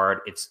that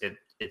regard,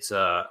 it's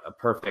a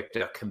perfect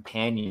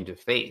companion to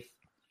faith.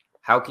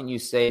 How can you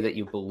say that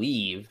you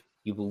believe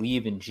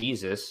in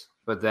Jesus,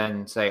 but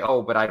then say,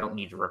 "Oh, but I don't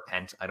need to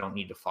repent. I don't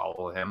need to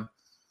follow him"?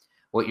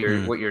 What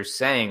you're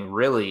saying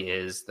really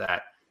is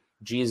that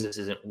Jesus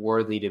isn't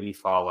worthy to be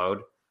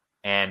followed,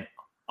 and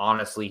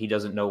honestly, he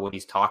doesn't know what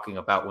he's talking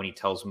about when he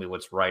tells me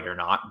what's right or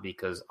not,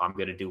 because I'm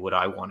going to do what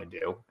I want to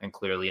do, and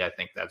clearly, I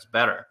think that's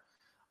better.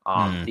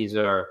 These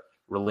are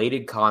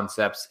related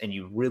concepts, and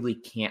you really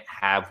can't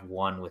have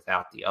one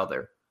without the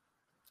other.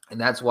 And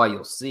that's why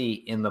you'll see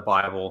in the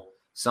Bible,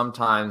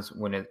 sometimes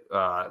when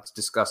it's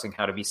discussing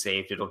how to be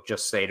saved, it'll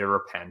just say to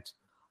repent.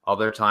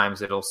 Other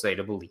times it'll say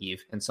to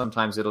believe, and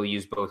sometimes it'll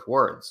use both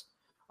words.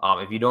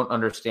 If you don't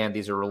understand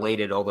these are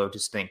related, although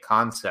distinct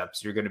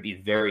concepts, you're going to be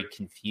very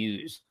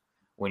confused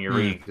when you're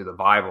reading through the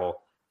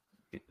Bible.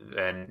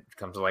 And it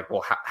comes to like,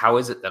 well, how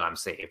is it that I'm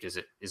saved? Is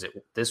it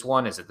this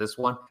one? Is it this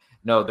one?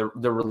 No,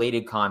 they're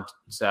related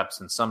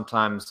concepts, and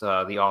sometimes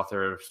the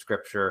author of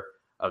Scripture,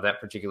 of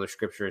that particular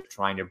Scripture, is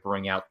trying to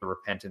bring out the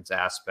repentance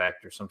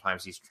aspect, or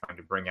sometimes he's trying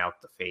to bring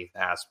out the faith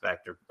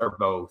aspect, or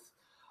both.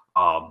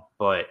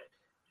 But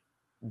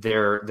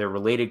they're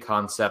related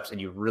concepts,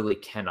 and you really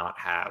cannot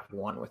have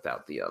one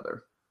without the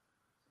other.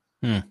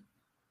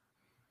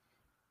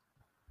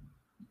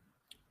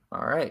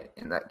 All right.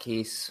 In that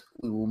case,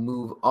 we will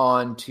move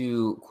on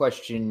to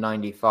question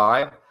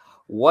 95.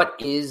 What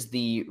is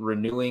the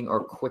renewing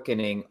or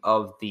quickening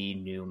of the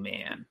new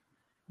man?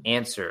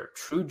 Answer: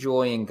 true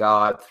joy in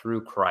God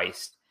through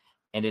Christ,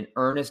 and an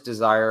earnest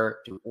desire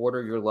to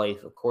order your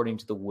life according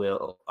to the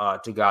will,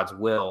 to God's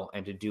will,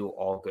 and to do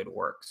all good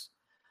works.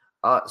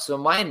 So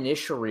my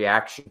initial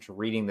reaction to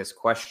reading this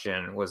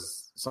question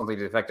was something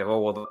to the effect of,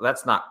 "Oh, well,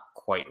 that's not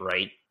quite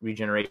right.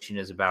 Regeneration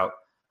is about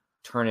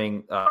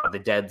turning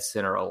the dead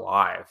sinner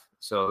alive."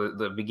 So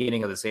the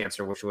beginning of this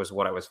answer, which was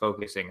what I was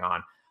focusing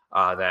on,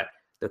 that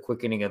the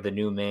quickening of the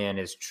new man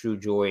is true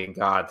joy in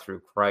God through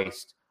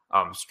Christ,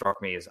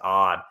 struck me as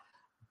odd.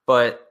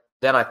 But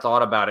then I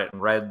thought about it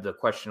and read the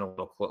question a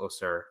little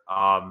closer.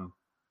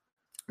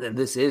 Then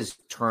this is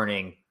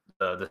turning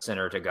the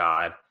sinner to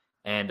God.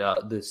 And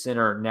the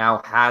sinner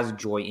now has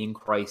joy in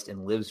Christ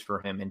and lives for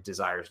him and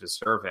desires to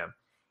serve him.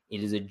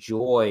 It is a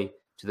joy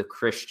to the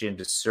Christian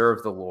to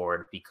serve the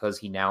Lord because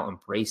he now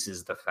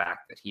embraces the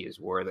fact that he is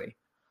worthy.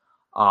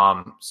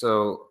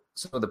 So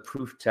some of the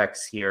proof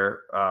texts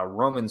here,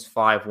 Romans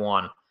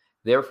 5:1.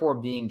 Therefore,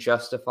 being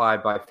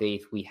justified by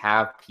faith, we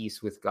have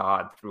peace with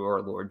God through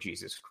our Lord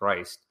Jesus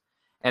Christ.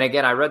 And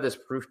again, I read this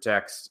proof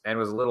text and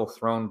was a little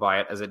thrown by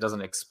it, as it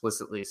doesn't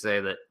explicitly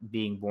say that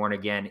being born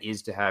again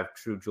is to have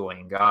true joy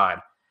in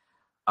God.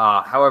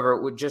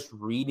 However, with just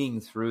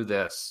reading through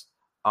this,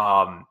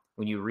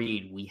 when you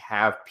read, we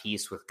have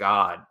peace with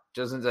God,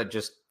 doesn't that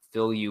just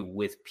fill you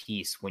with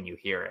peace when you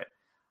hear it?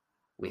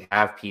 We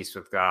have peace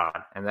with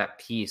God, and that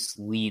peace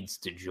leads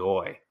to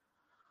joy.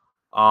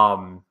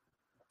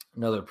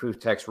 Another proof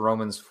text,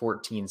 Romans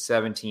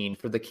 14:17.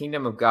 For the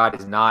kingdom of God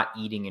is not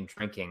eating and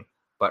drinking,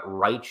 but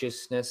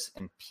righteousness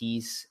and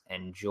peace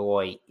and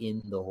joy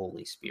in the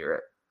Holy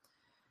Spirit.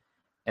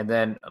 And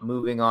then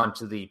moving on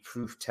to the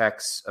proof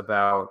texts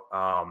about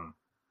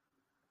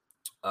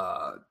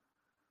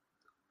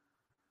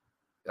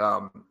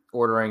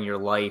ordering your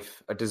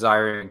life,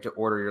 desiring to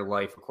order your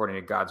life according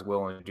to God's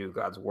will and do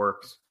God's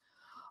works.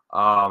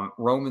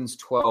 Romans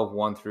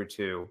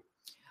 12:1-2.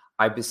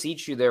 I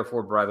beseech you,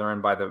 therefore,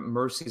 brethren, by the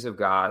mercies of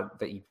God,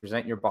 that you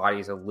present your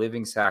bodies a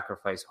living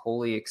sacrifice,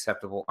 wholly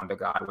acceptable unto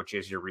God, which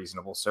is your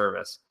reasonable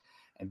service.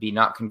 And be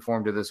not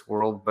conformed to this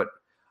world, but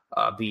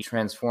be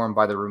transformed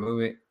by the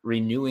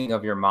renewing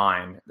of your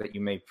mind, that you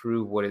may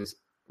prove what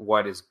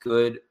is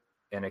good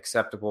and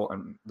acceptable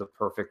and the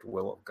perfect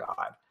will of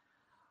God.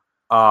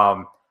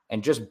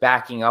 And just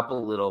backing up a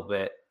little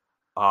bit,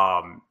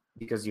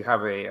 because you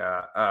have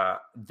a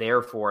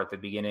therefore at the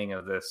beginning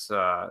of this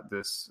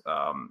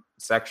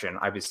section.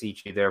 I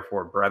beseech you,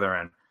 therefore,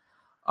 brethren.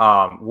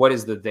 What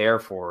is the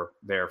therefore?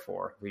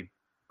 Therefore, we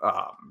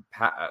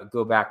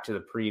go back to the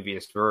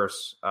previous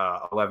verse,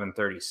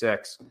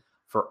 11:36.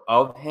 For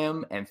of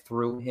him and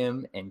through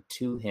him and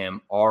to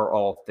him are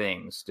all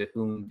things, to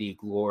whom be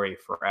glory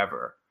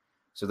forever.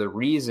 So the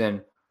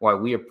reason why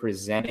we are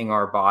presenting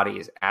our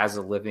bodies as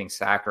a living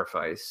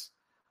sacrifice,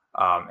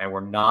 and we're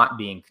not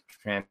being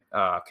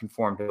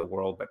conformed to the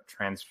world, but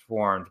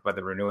transformed by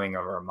the renewing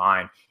of our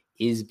mind,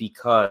 is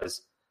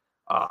because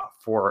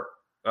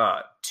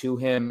to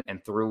him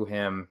and through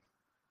him,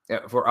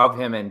 for of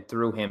him and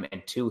through him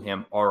and to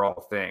him are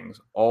all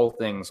things. All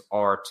things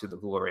are to the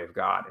glory of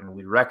God, and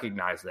we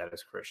recognize that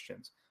as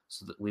Christians,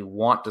 so that we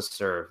want to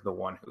serve the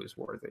one who is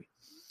worthy.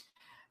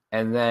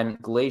 And then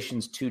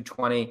Galatians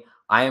 2:20,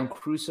 I am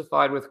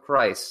crucified with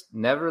Christ,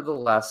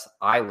 nevertheless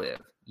I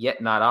live.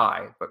 Yet not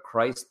I, but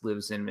Christ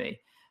lives in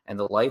me. And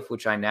the life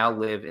which I now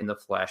live in the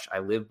flesh, I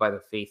live by the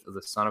faith of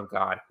the Son of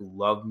God, who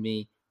loved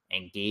me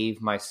and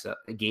gave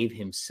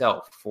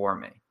himself for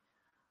me.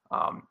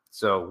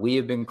 So we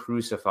have been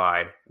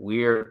crucified.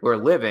 We're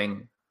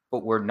living,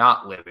 but we're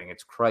not living.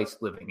 It's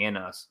Christ living in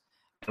us.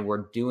 And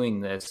we're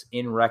doing this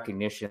in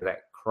recognition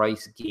that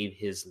Christ gave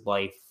his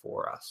life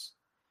for us,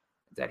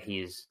 that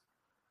he's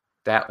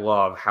that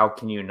love. How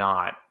can you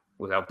not,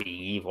 without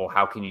being evil,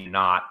 how can you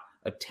not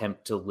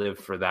attempt to live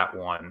for that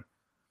one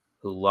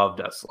who loved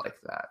us like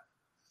that?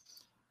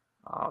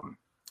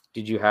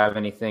 Did you have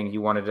anything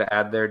you wanted to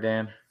add there,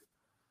 Dan?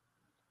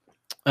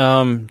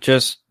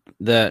 Just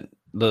that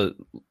the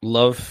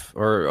love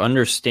or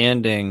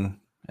understanding,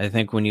 I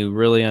think when you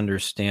really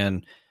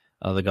understand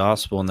the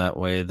gospel in that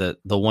way, that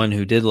the one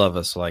who did love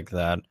us like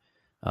that,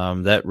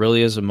 that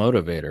really is a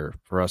motivator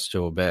for us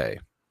to obey.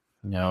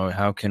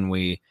 How can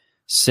we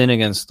sin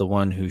against the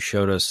one who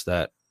showed us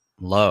that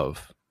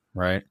love,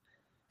 right?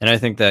 And I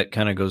think that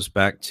kind of goes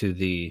back to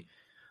the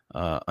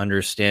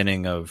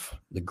understanding of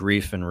the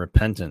grief and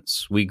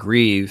repentance. We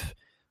grieve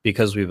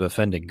because we've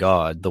offended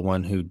God, the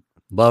one who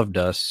loved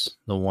us,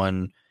 the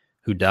one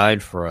who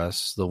died for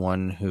us, the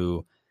one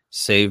who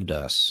saved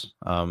us.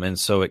 And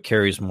so it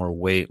carries more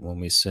weight when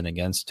we sin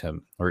against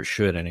him, or it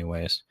should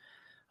anyways.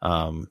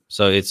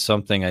 So it's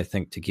something I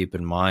think to keep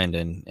in mind,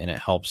 and it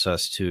helps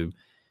us to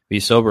be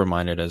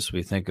sober-minded as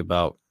we think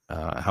about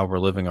how we're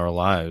living our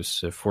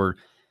lives. If we're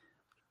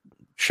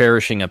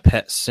cherishing a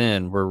pet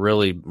sin,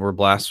 we're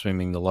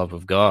blaspheming the love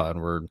of God.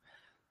 We're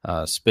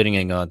spitting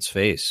in God's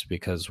face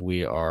because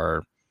we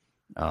are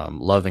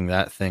loving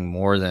that thing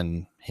more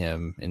than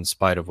him in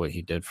spite of what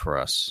he did for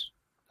us.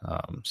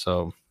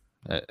 So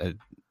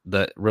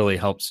that really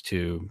helps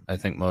to, I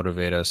think,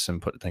 motivate us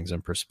and put things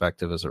in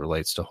perspective as it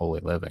relates to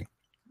holy living.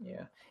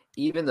 Yeah.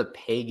 Even the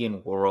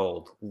pagan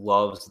world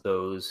loves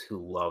those who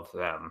love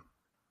them.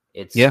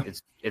 It's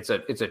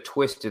a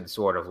twisted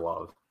sort of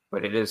love,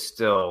 but it is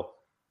still,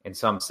 in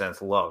some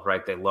sense, love,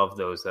 right? They love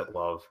those that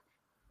love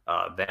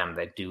them,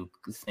 that do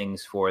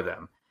things for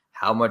them.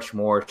 How much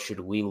more should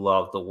we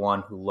love the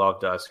one who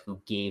loved us,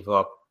 who gave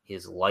up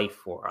his life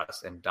for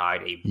us and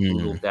died a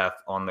brutal death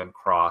on the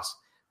cross,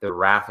 the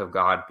wrath of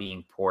God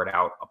being poured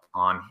out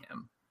upon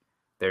him?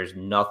 There's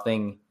no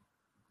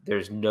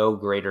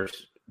greater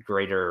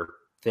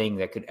thing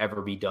that could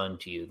ever be done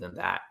to you than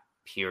that,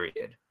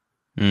 period.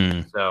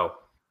 So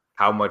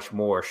how much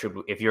more should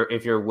we, if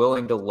you're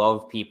willing to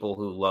love people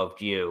who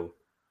loved you,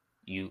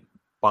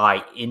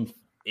 by in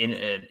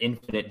an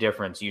infinite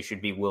difference, you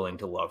should be willing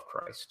to love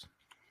Christ.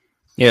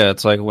 Yeah,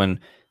 it's like when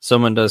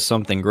someone does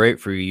something great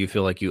for you, you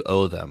feel like you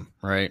owe them,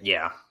 right?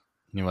 Yeah.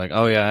 You're like,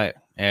 oh yeah,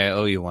 I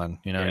owe you one.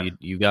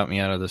 You got me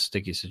out of this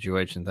sticky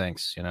situation.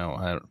 Thanks.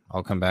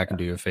 I'll come back and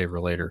do you a favor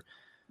later.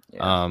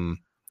 Yeah.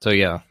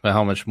 But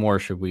how much more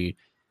should we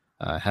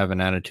have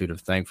an attitude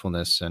of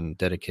thankfulness and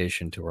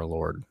dedication to our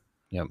Lord,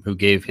 who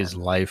gave his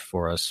life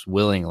for us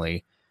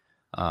willingly,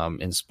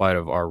 in spite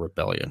of our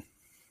rebellion.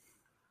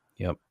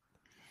 Yep.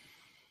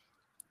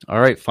 All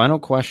right. Final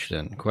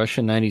question.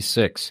 Question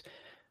 96.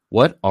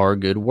 What are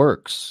good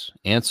works?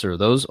 Answer: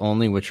 those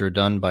only which are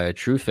done by a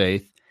true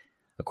faith,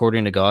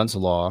 according to God's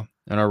law,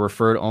 and are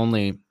referred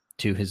only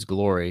to his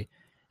glory,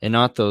 and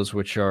not those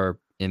which are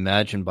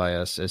imagined by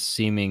us as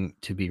seeming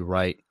to be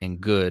right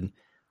and good,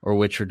 or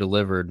which are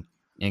delivered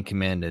and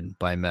commanded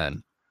by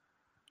men.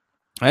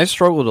 I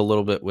struggled a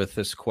little bit with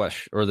this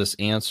question, or this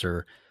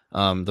answer.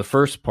 The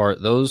first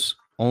part, those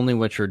only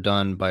which are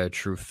done by a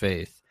true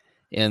faith.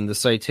 And the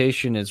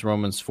citation is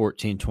Romans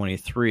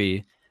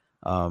 14:23,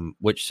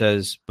 which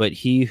says, "But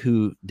he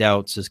who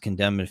doubts is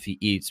condemned if he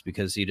eats,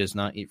 because he does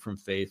not eat from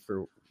faith,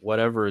 for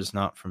whatever is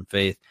not from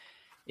faith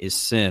is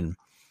sin."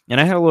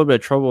 And I had a little bit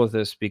of trouble with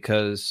this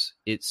because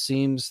it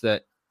seems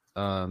that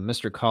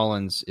Mr.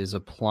 Collins is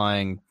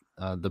applying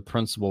the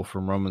principle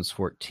from Romans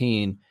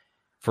 14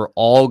 for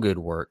all good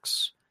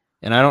works.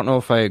 And I don't know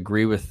if I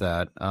agree with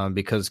that,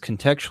 because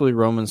contextually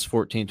Romans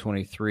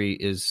 14:23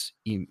 is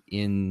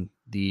in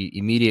the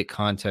immediate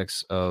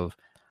context of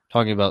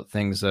talking about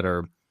things that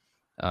are,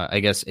 I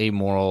guess,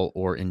 amoral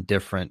or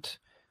indifferent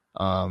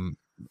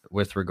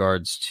with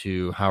regards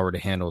to how we're to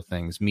handle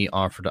things, meat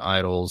offered to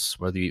idols,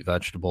 whether you eat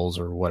vegetables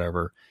or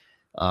whatever,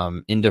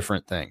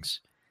 indifferent things.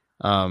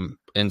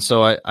 And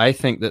so I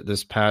think that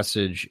this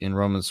passage in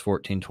Romans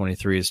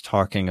 14:23 is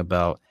talking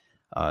about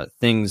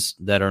things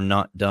that are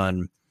not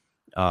done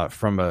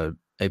from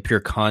a pure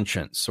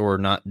conscience, or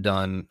not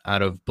done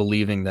out of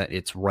believing that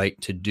it's right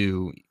to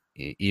do,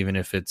 even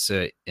if it's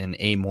an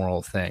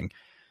amoral thing.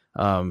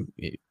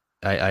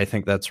 I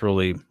think that's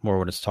really more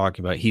what it's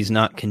talking about. He's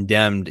not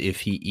condemned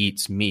if he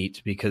eats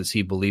meat because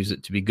he believes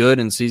it to be good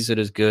and sees it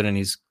as good, and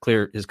he's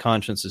clear, his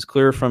conscience is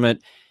clear from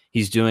it.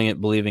 He's doing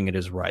it believing it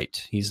is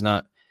right. He's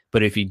not.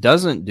 But if he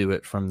doesn't do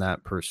it from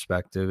that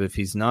perspective, if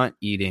he's not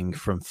eating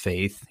from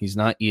faith, he's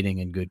not eating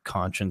in good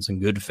conscience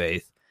and good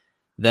faith,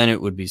 then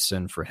it would be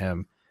sin for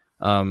him.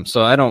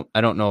 So I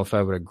don't know if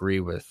I would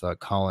agree with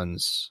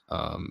Collins'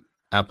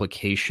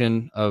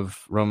 application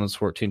of Romans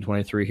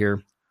 14:23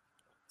 here,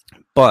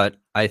 but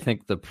I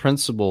think the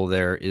principle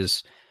there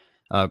is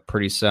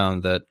pretty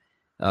sound, that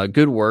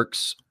Good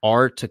works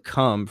are to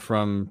come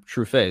from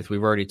true faith.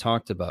 We've already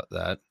talked about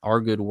that.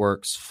 Our good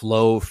works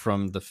flow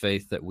from the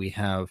faith that we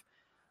have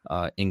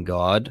in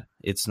God.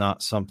 It's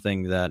not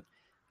something that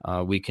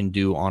we can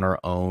do on our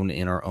own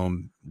in our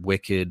own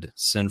wicked,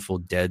 sinful,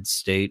 dead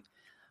state.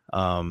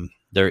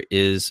 There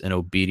is an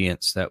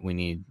obedience that we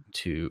need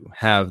to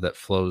have that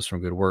flows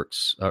from good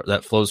works,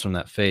 that flows from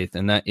that faith,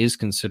 and that is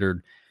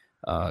considered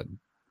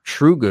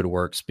true good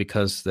works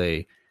because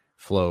they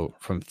flow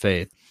from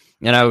faith.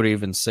 And I would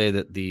even say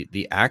that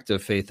the act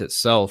of faith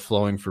itself,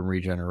 flowing from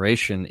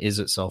regeneration, is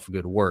itself a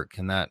good work,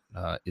 and that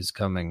is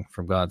coming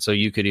from God. So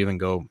you could even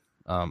go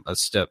a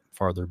step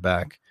farther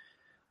back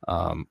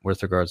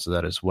with regards to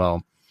that as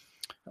well.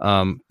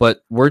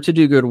 But we're to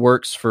do good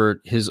works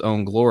for His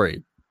own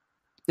glory.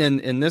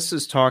 And this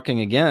is talking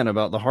again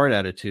about the heart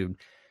attitude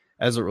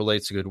as it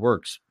relates to good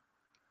works.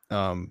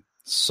 According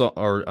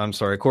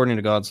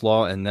to God's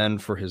law, and then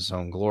for His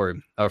own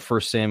glory.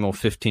 1 Samuel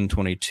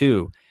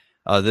 15:22.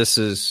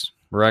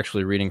 We're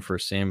actually reading 1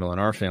 Samuel in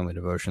our family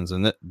devotions,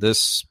 and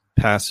this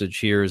passage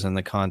here is in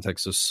the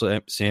context of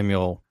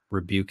Samuel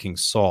rebuking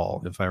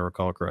Saul, if I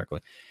recall correctly.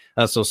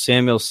 So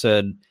Samuel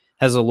said,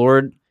 "Has the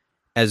Lord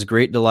as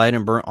great delight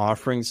in burnt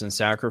offerings and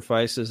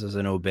sacrifices as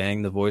in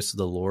obeying the voice of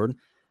the Lord?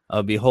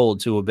 Behold,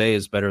 to obey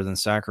is better than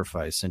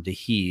sacrifice, and to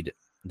heed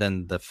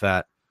than the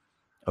fat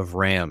of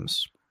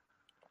rams."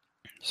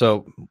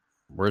 So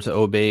we're to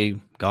obey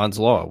God's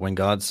law. When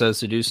God says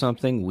to do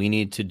something, we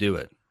need to do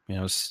it.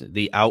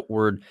 The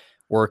outward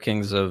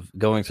workings of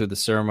going through the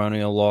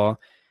ceremonial law,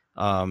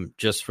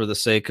 just for the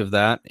sake of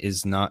that,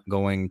 is not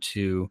going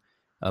to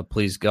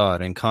please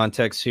God. In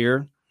context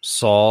here,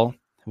 Saul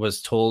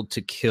was told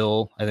to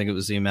kill, I think it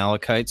was the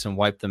Amalekites, and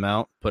wipe them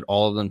out, put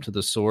all of them to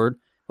the sword.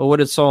 But what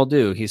did Saul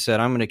do? He said,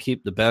 "I'm going to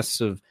keep the best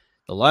of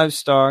the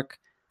livestock.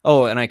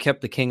 Oh, and I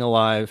kept the king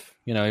alive,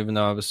 even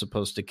though I was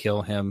supposed to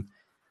kill him."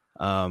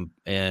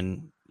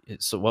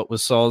 So what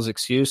was Saul's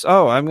excuse?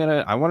 "Oh, I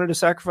wanted to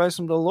sacrifice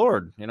him to the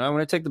Lord. I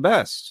want to take the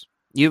best,"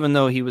 even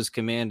though he was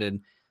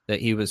commanded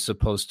that he was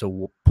supposed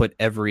to put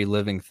every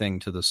living thing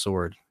to the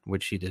sword,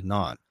 which he did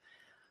not.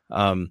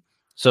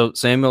 So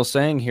Samuel's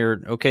saying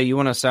here, okay, you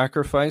want to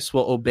sacrifice?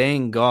 Well,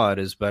 obeying God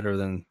is better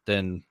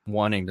than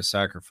wanting to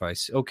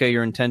sacrifice. Okay,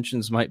 your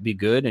intentions might be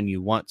good and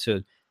you want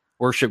to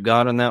worship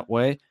God in that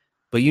way,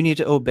 but you need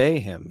to obey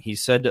Him. He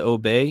said to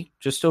obey,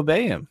 just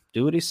obey Him.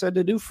 Do what He said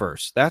to do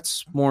first.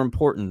 That's more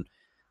important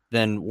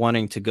than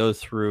wanting to go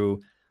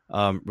through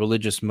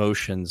religious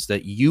motions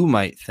that you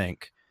might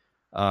think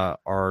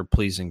are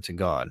pleasing to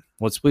God.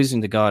 What's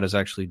pleasing to God is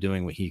actually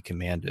doing what He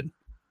commanded.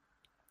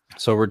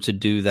 So we're to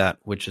do that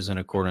which is in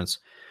accordance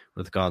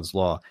with God's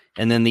law.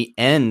 And then the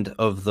end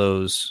of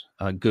those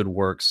good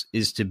works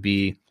is to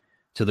be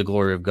to the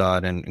glory of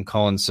God. And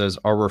Collins says,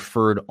 are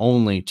referred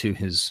only to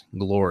His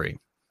glory.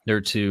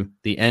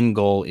 The end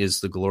goal is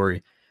the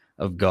glory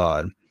of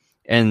God.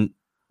 And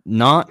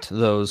not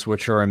those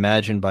which are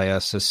imagined by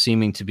us as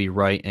seeming to be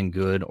right and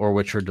good, or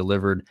which are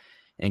delivered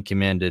and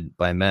commanded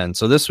by men.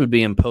 So this would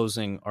be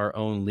imposing our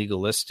own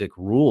legalistic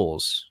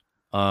rules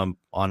on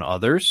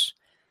others,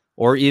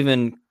 or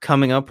even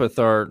coming up with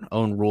our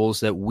own rules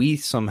that we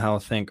somehow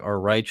think are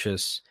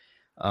righteous,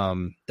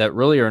 that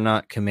really are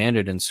not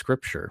commanded in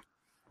Scripture,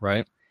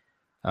 right?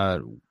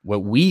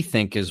 What we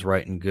think is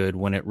right and good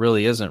when it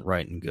really isn't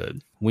right and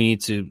good. We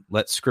need to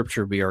let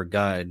Scripture be our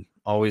guide,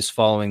 always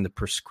following the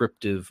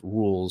prescriptive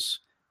rules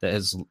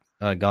that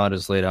God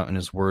has laid out in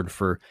His Word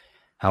for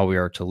how we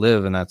are to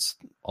live, and that's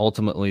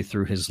ultimately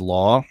through His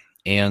law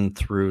and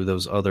through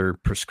those other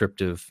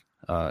prescriptive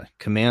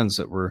commands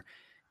that were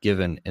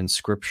given in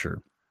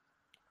Scripture.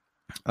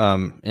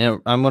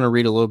 And I'm going to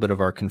read a little bit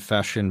of our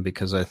confession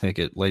because I think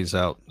it lays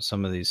out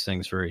some of these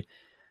things very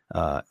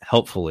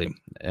helpfully.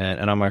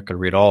 And I'm not going to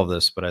read all of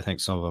this, but I think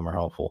some of them are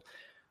helpful.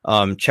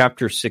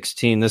 Chapter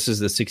 16, this is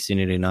the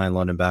 1689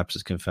 London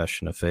Baptist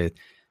Confession of Faith.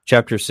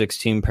 Chapter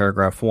 16,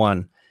 paragraph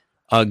 1.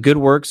 Good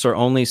works are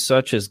only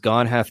such as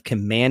God hath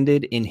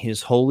commanded in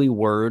His holy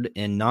word,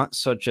 and not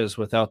such as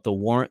without the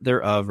warrant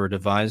thereof are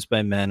devised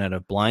by men out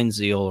of blind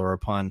zeal or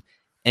upon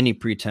any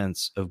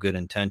pretense of good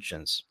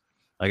intentions.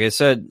 Like I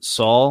said,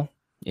 Saul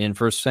in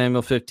 1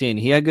 Samuel 15,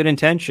 he had good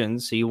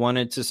intentions. He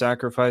wanted to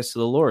sacrifice to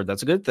the Lord.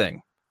 That's a good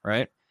thing,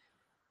 right?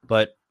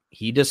 But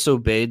he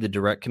disobeyed the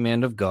direct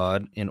command of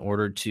God in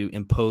order to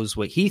impose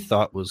what he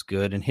thought was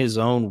good and his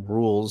own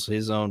rules,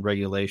 his own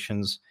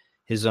regulations,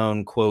 his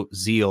own, quote,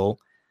 zeal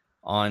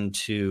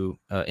onto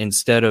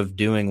instead of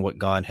doing what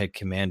God had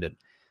commanded.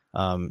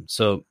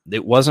 So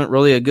it wasn't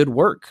really a good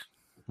work,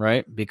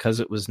 right? Because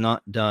it was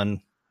not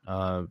done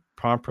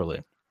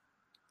properly.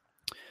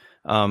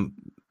 And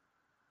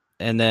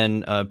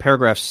then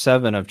paragraph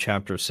 7 of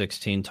chapter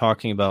 16,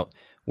 talking about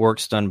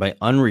works done by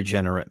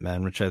unregenerate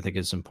men, which I think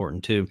is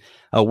important too.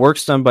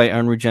 Works done by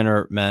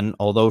unregenerate men,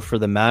 although for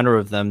the matter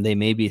of them, they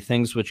may be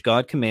things which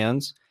God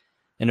commands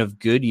and of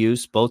good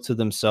use both to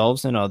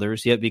themselves and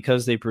others, yet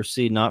because they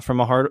proceed not from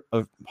a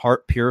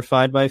heart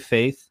purified by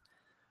faith,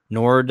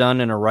 nor done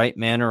in a right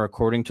manner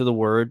according to the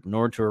word,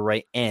 nor to a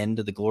right end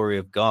to the glory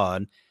of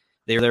God,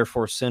 They are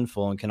therefore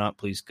sinful and cannot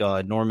please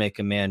God, nor make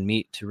a man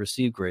meet to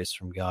receive grace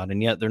from God.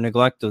 And yet their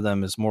neglect of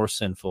them is more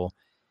sinful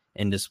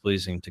and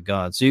displeasing to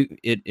God. So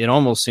it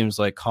almost seems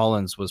like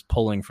Collins was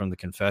pulling from the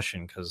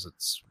confession, because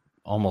it's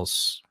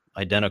almost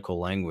identical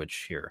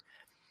language here.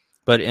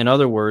 But in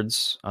other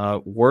words,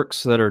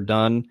 works that are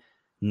done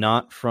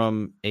not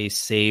from a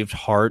saved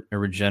heart, a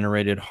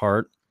regenerated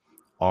heart,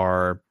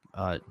 are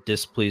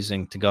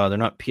displeasing to God.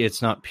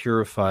 It's not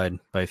purified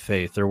by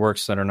faith. They're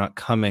works that are not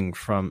coming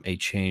from a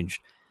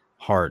changed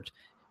heart.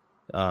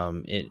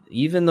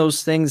 Even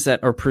those things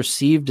that are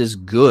perceived as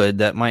good,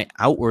 that might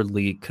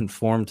outwardly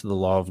conform to the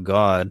law of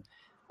God,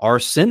 are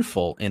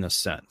sinful in a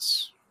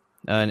sense.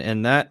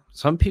 And that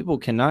some people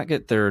cannot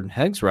get their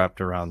heads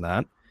wrapped around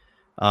that.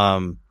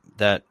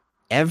 That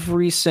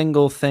every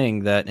single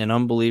thing that an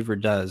unbeliever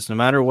does, no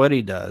matter what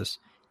he does,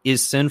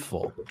 is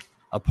sinful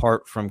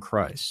apart from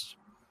Christ.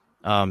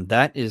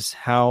 That is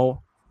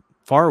how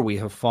far we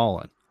have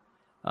fallen.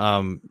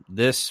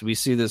 We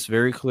see this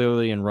very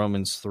clearly in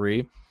Romans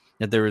 3,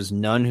 that there is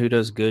none who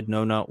does good,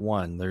 no, not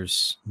one.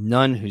 There's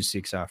none who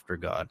seeks after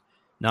God.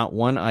 Not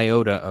one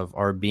iota of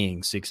our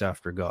being seeks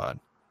after God.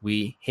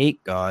 We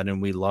hate God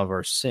and we love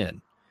our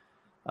sin.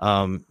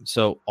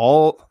 So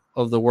all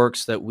of the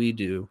works that we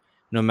do,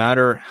 no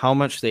matter how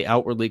much they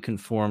outwardly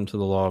conform to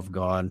the law of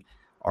God,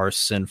 are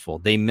sinful.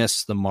 They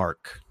miss the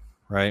mark,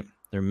 right?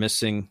 They're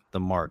missing the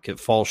mark. It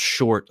falls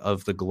short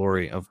of the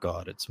glory of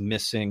God. It's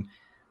missing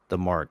the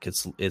mark.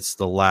 It's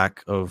the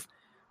lack of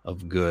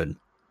good.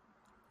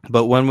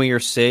 But when we are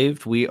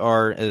saved, we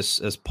are, as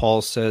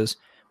Paul says,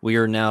 we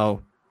are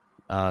now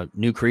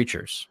new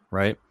creatures,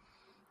 right?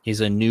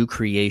 He's a new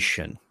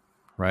creation,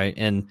 right?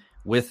 And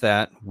with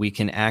that, we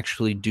can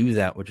actually do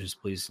that which is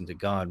pleasing to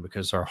God,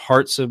 because our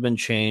hearts have been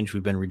changed.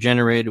 We've been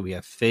regenerated. We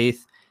have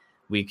faith.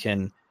 We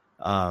can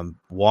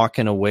walk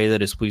in a way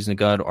that is pleasing to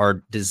God. Our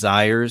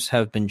desires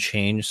have been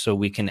changed, so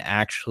we can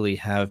actually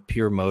have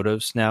pure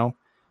motives now.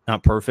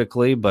 Not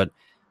perfectly, but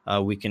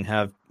we can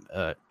have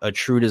a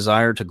true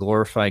desire to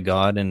glorify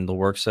God in the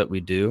works that we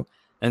do.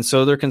 And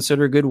so they're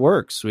considered good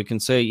works. We can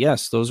say,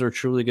 yes, those are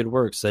truly good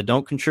works that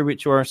don't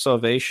contribute to our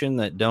salvation,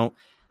 that don't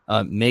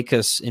make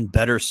us in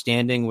better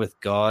standing with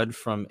God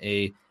from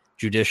a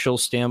judicial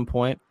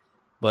standpoint,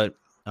 but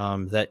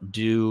that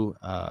do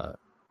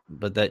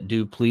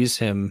please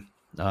Him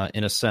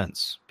in a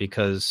sense,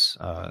 because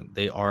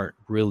they are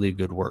really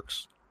good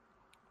works.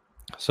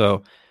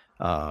 So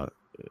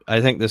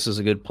I think this is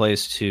a good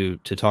place to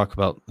talk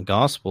about the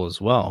gospel as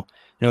well.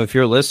 You know, if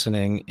you're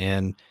listening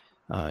and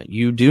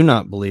you do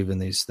not believe in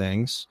these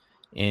things,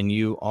 and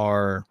you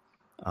are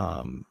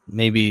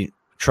maybe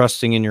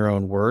trusting in your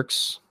own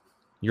works,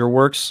 your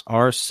works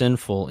are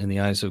sinful in the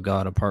eyes of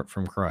God apart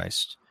from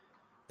Christ.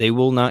 They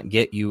will not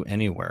get you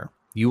anywhere.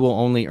 You will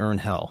only earn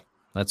hell.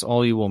 That's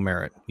all you will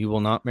merit. You will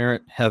not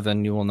merit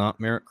heaven. You will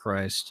not merit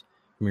Christ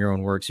from your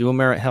own works. You will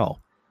merit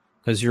hell,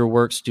 because your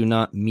works do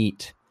not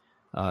meet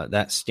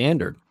that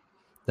standard,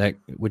 that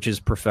which is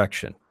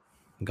perfection.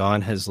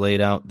 God has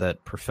laid out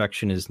that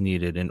perfection is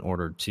needed in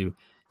order to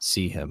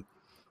see Him.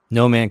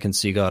 No man can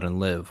see God and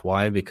live.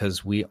 Why?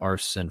 Because we are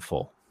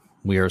sinful.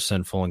 We are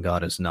sinful and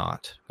God is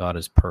not. God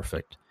is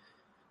perfect.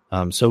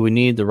 So we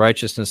need the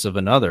righteousness of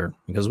another,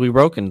 because we've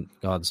broken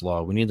God's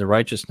law. We need the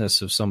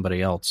righteousness of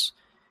somebody else.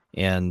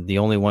 And the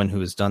only one who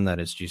has done that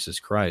is Jesus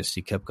Christ.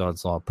 He kept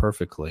God's law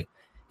perfectly.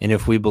 And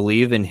if we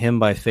believe in Him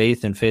by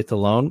faith and faith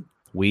alone,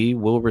 we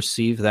will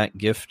receive that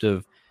gift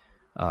of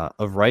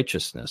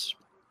righteousness,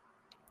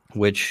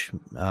 which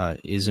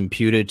is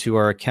imputed to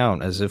our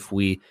account, as if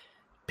we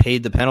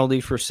paid the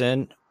penalty for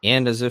sin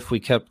and as if we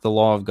kept the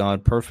law of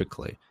God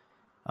perfectly.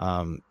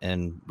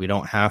 And we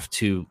don't have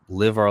to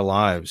live our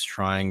lives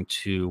trying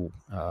to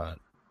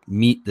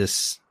meet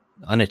this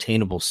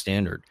unattainable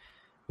standard.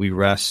 We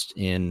rest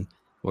in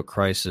what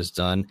Christ has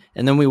done,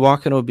 and then we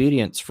walk in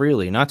obedience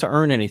freely, not to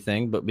earn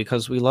anything, but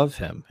because we love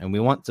Him and we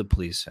want to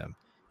please Him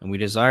and we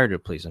desire to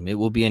please Him. It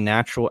will be a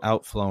natural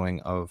outflowing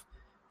of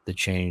the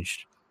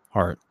changed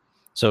heart.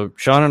 So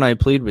Sean and I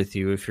plead with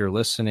you, if you're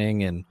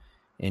listening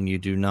and you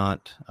do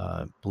not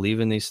believe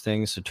in these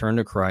things, to turn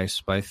to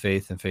Christ by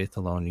faith and faith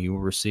alone. You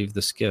will receive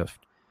this gift,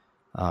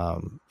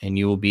 and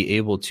you will be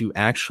able to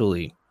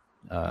actually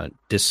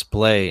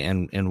display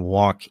and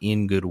walk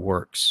in good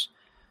works.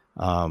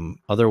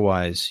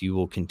 Otherwise, you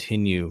will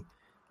continue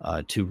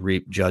to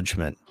reap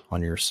judgment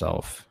on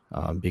yourself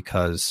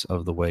because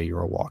of the way you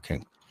are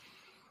walking.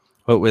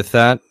 But with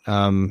that,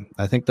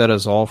 I think that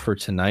is all for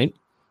tonight.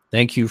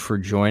 Thank you for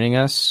joining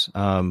us.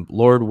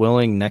 Lord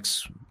willing,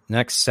 next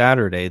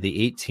Saturday,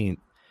 the 18th,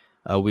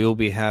 we will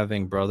be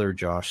having Brother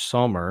Josh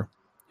Sulmer,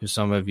 who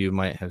some of you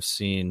might have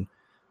seen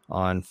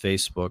on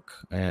Facebook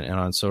and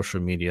on social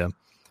media,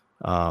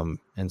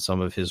 and some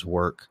of his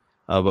work.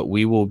 But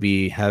we will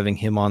be having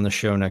him on the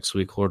show next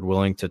week, Lord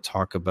willing, to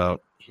talk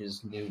about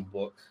his new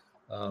book,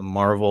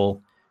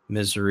 Marvel,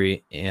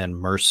 Misery, and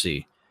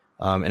Mercy.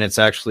 And it's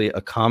actually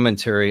a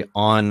commentary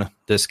on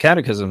this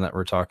catechism that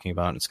we're talking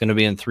about. It's going to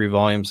be in 3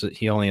 volumes.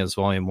 He only has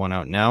volume 1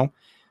 out now,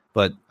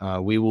 but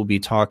we will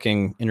be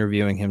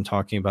interviewing him,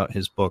 talking about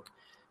his book,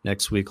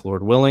 next week,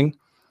 Lord willing.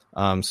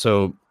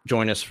 So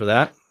join us for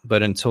that.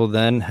 But until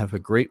then, have a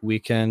great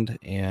weekend,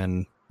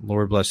 and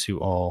Lord bless you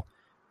all.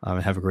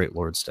 Have a great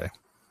Lord's Day.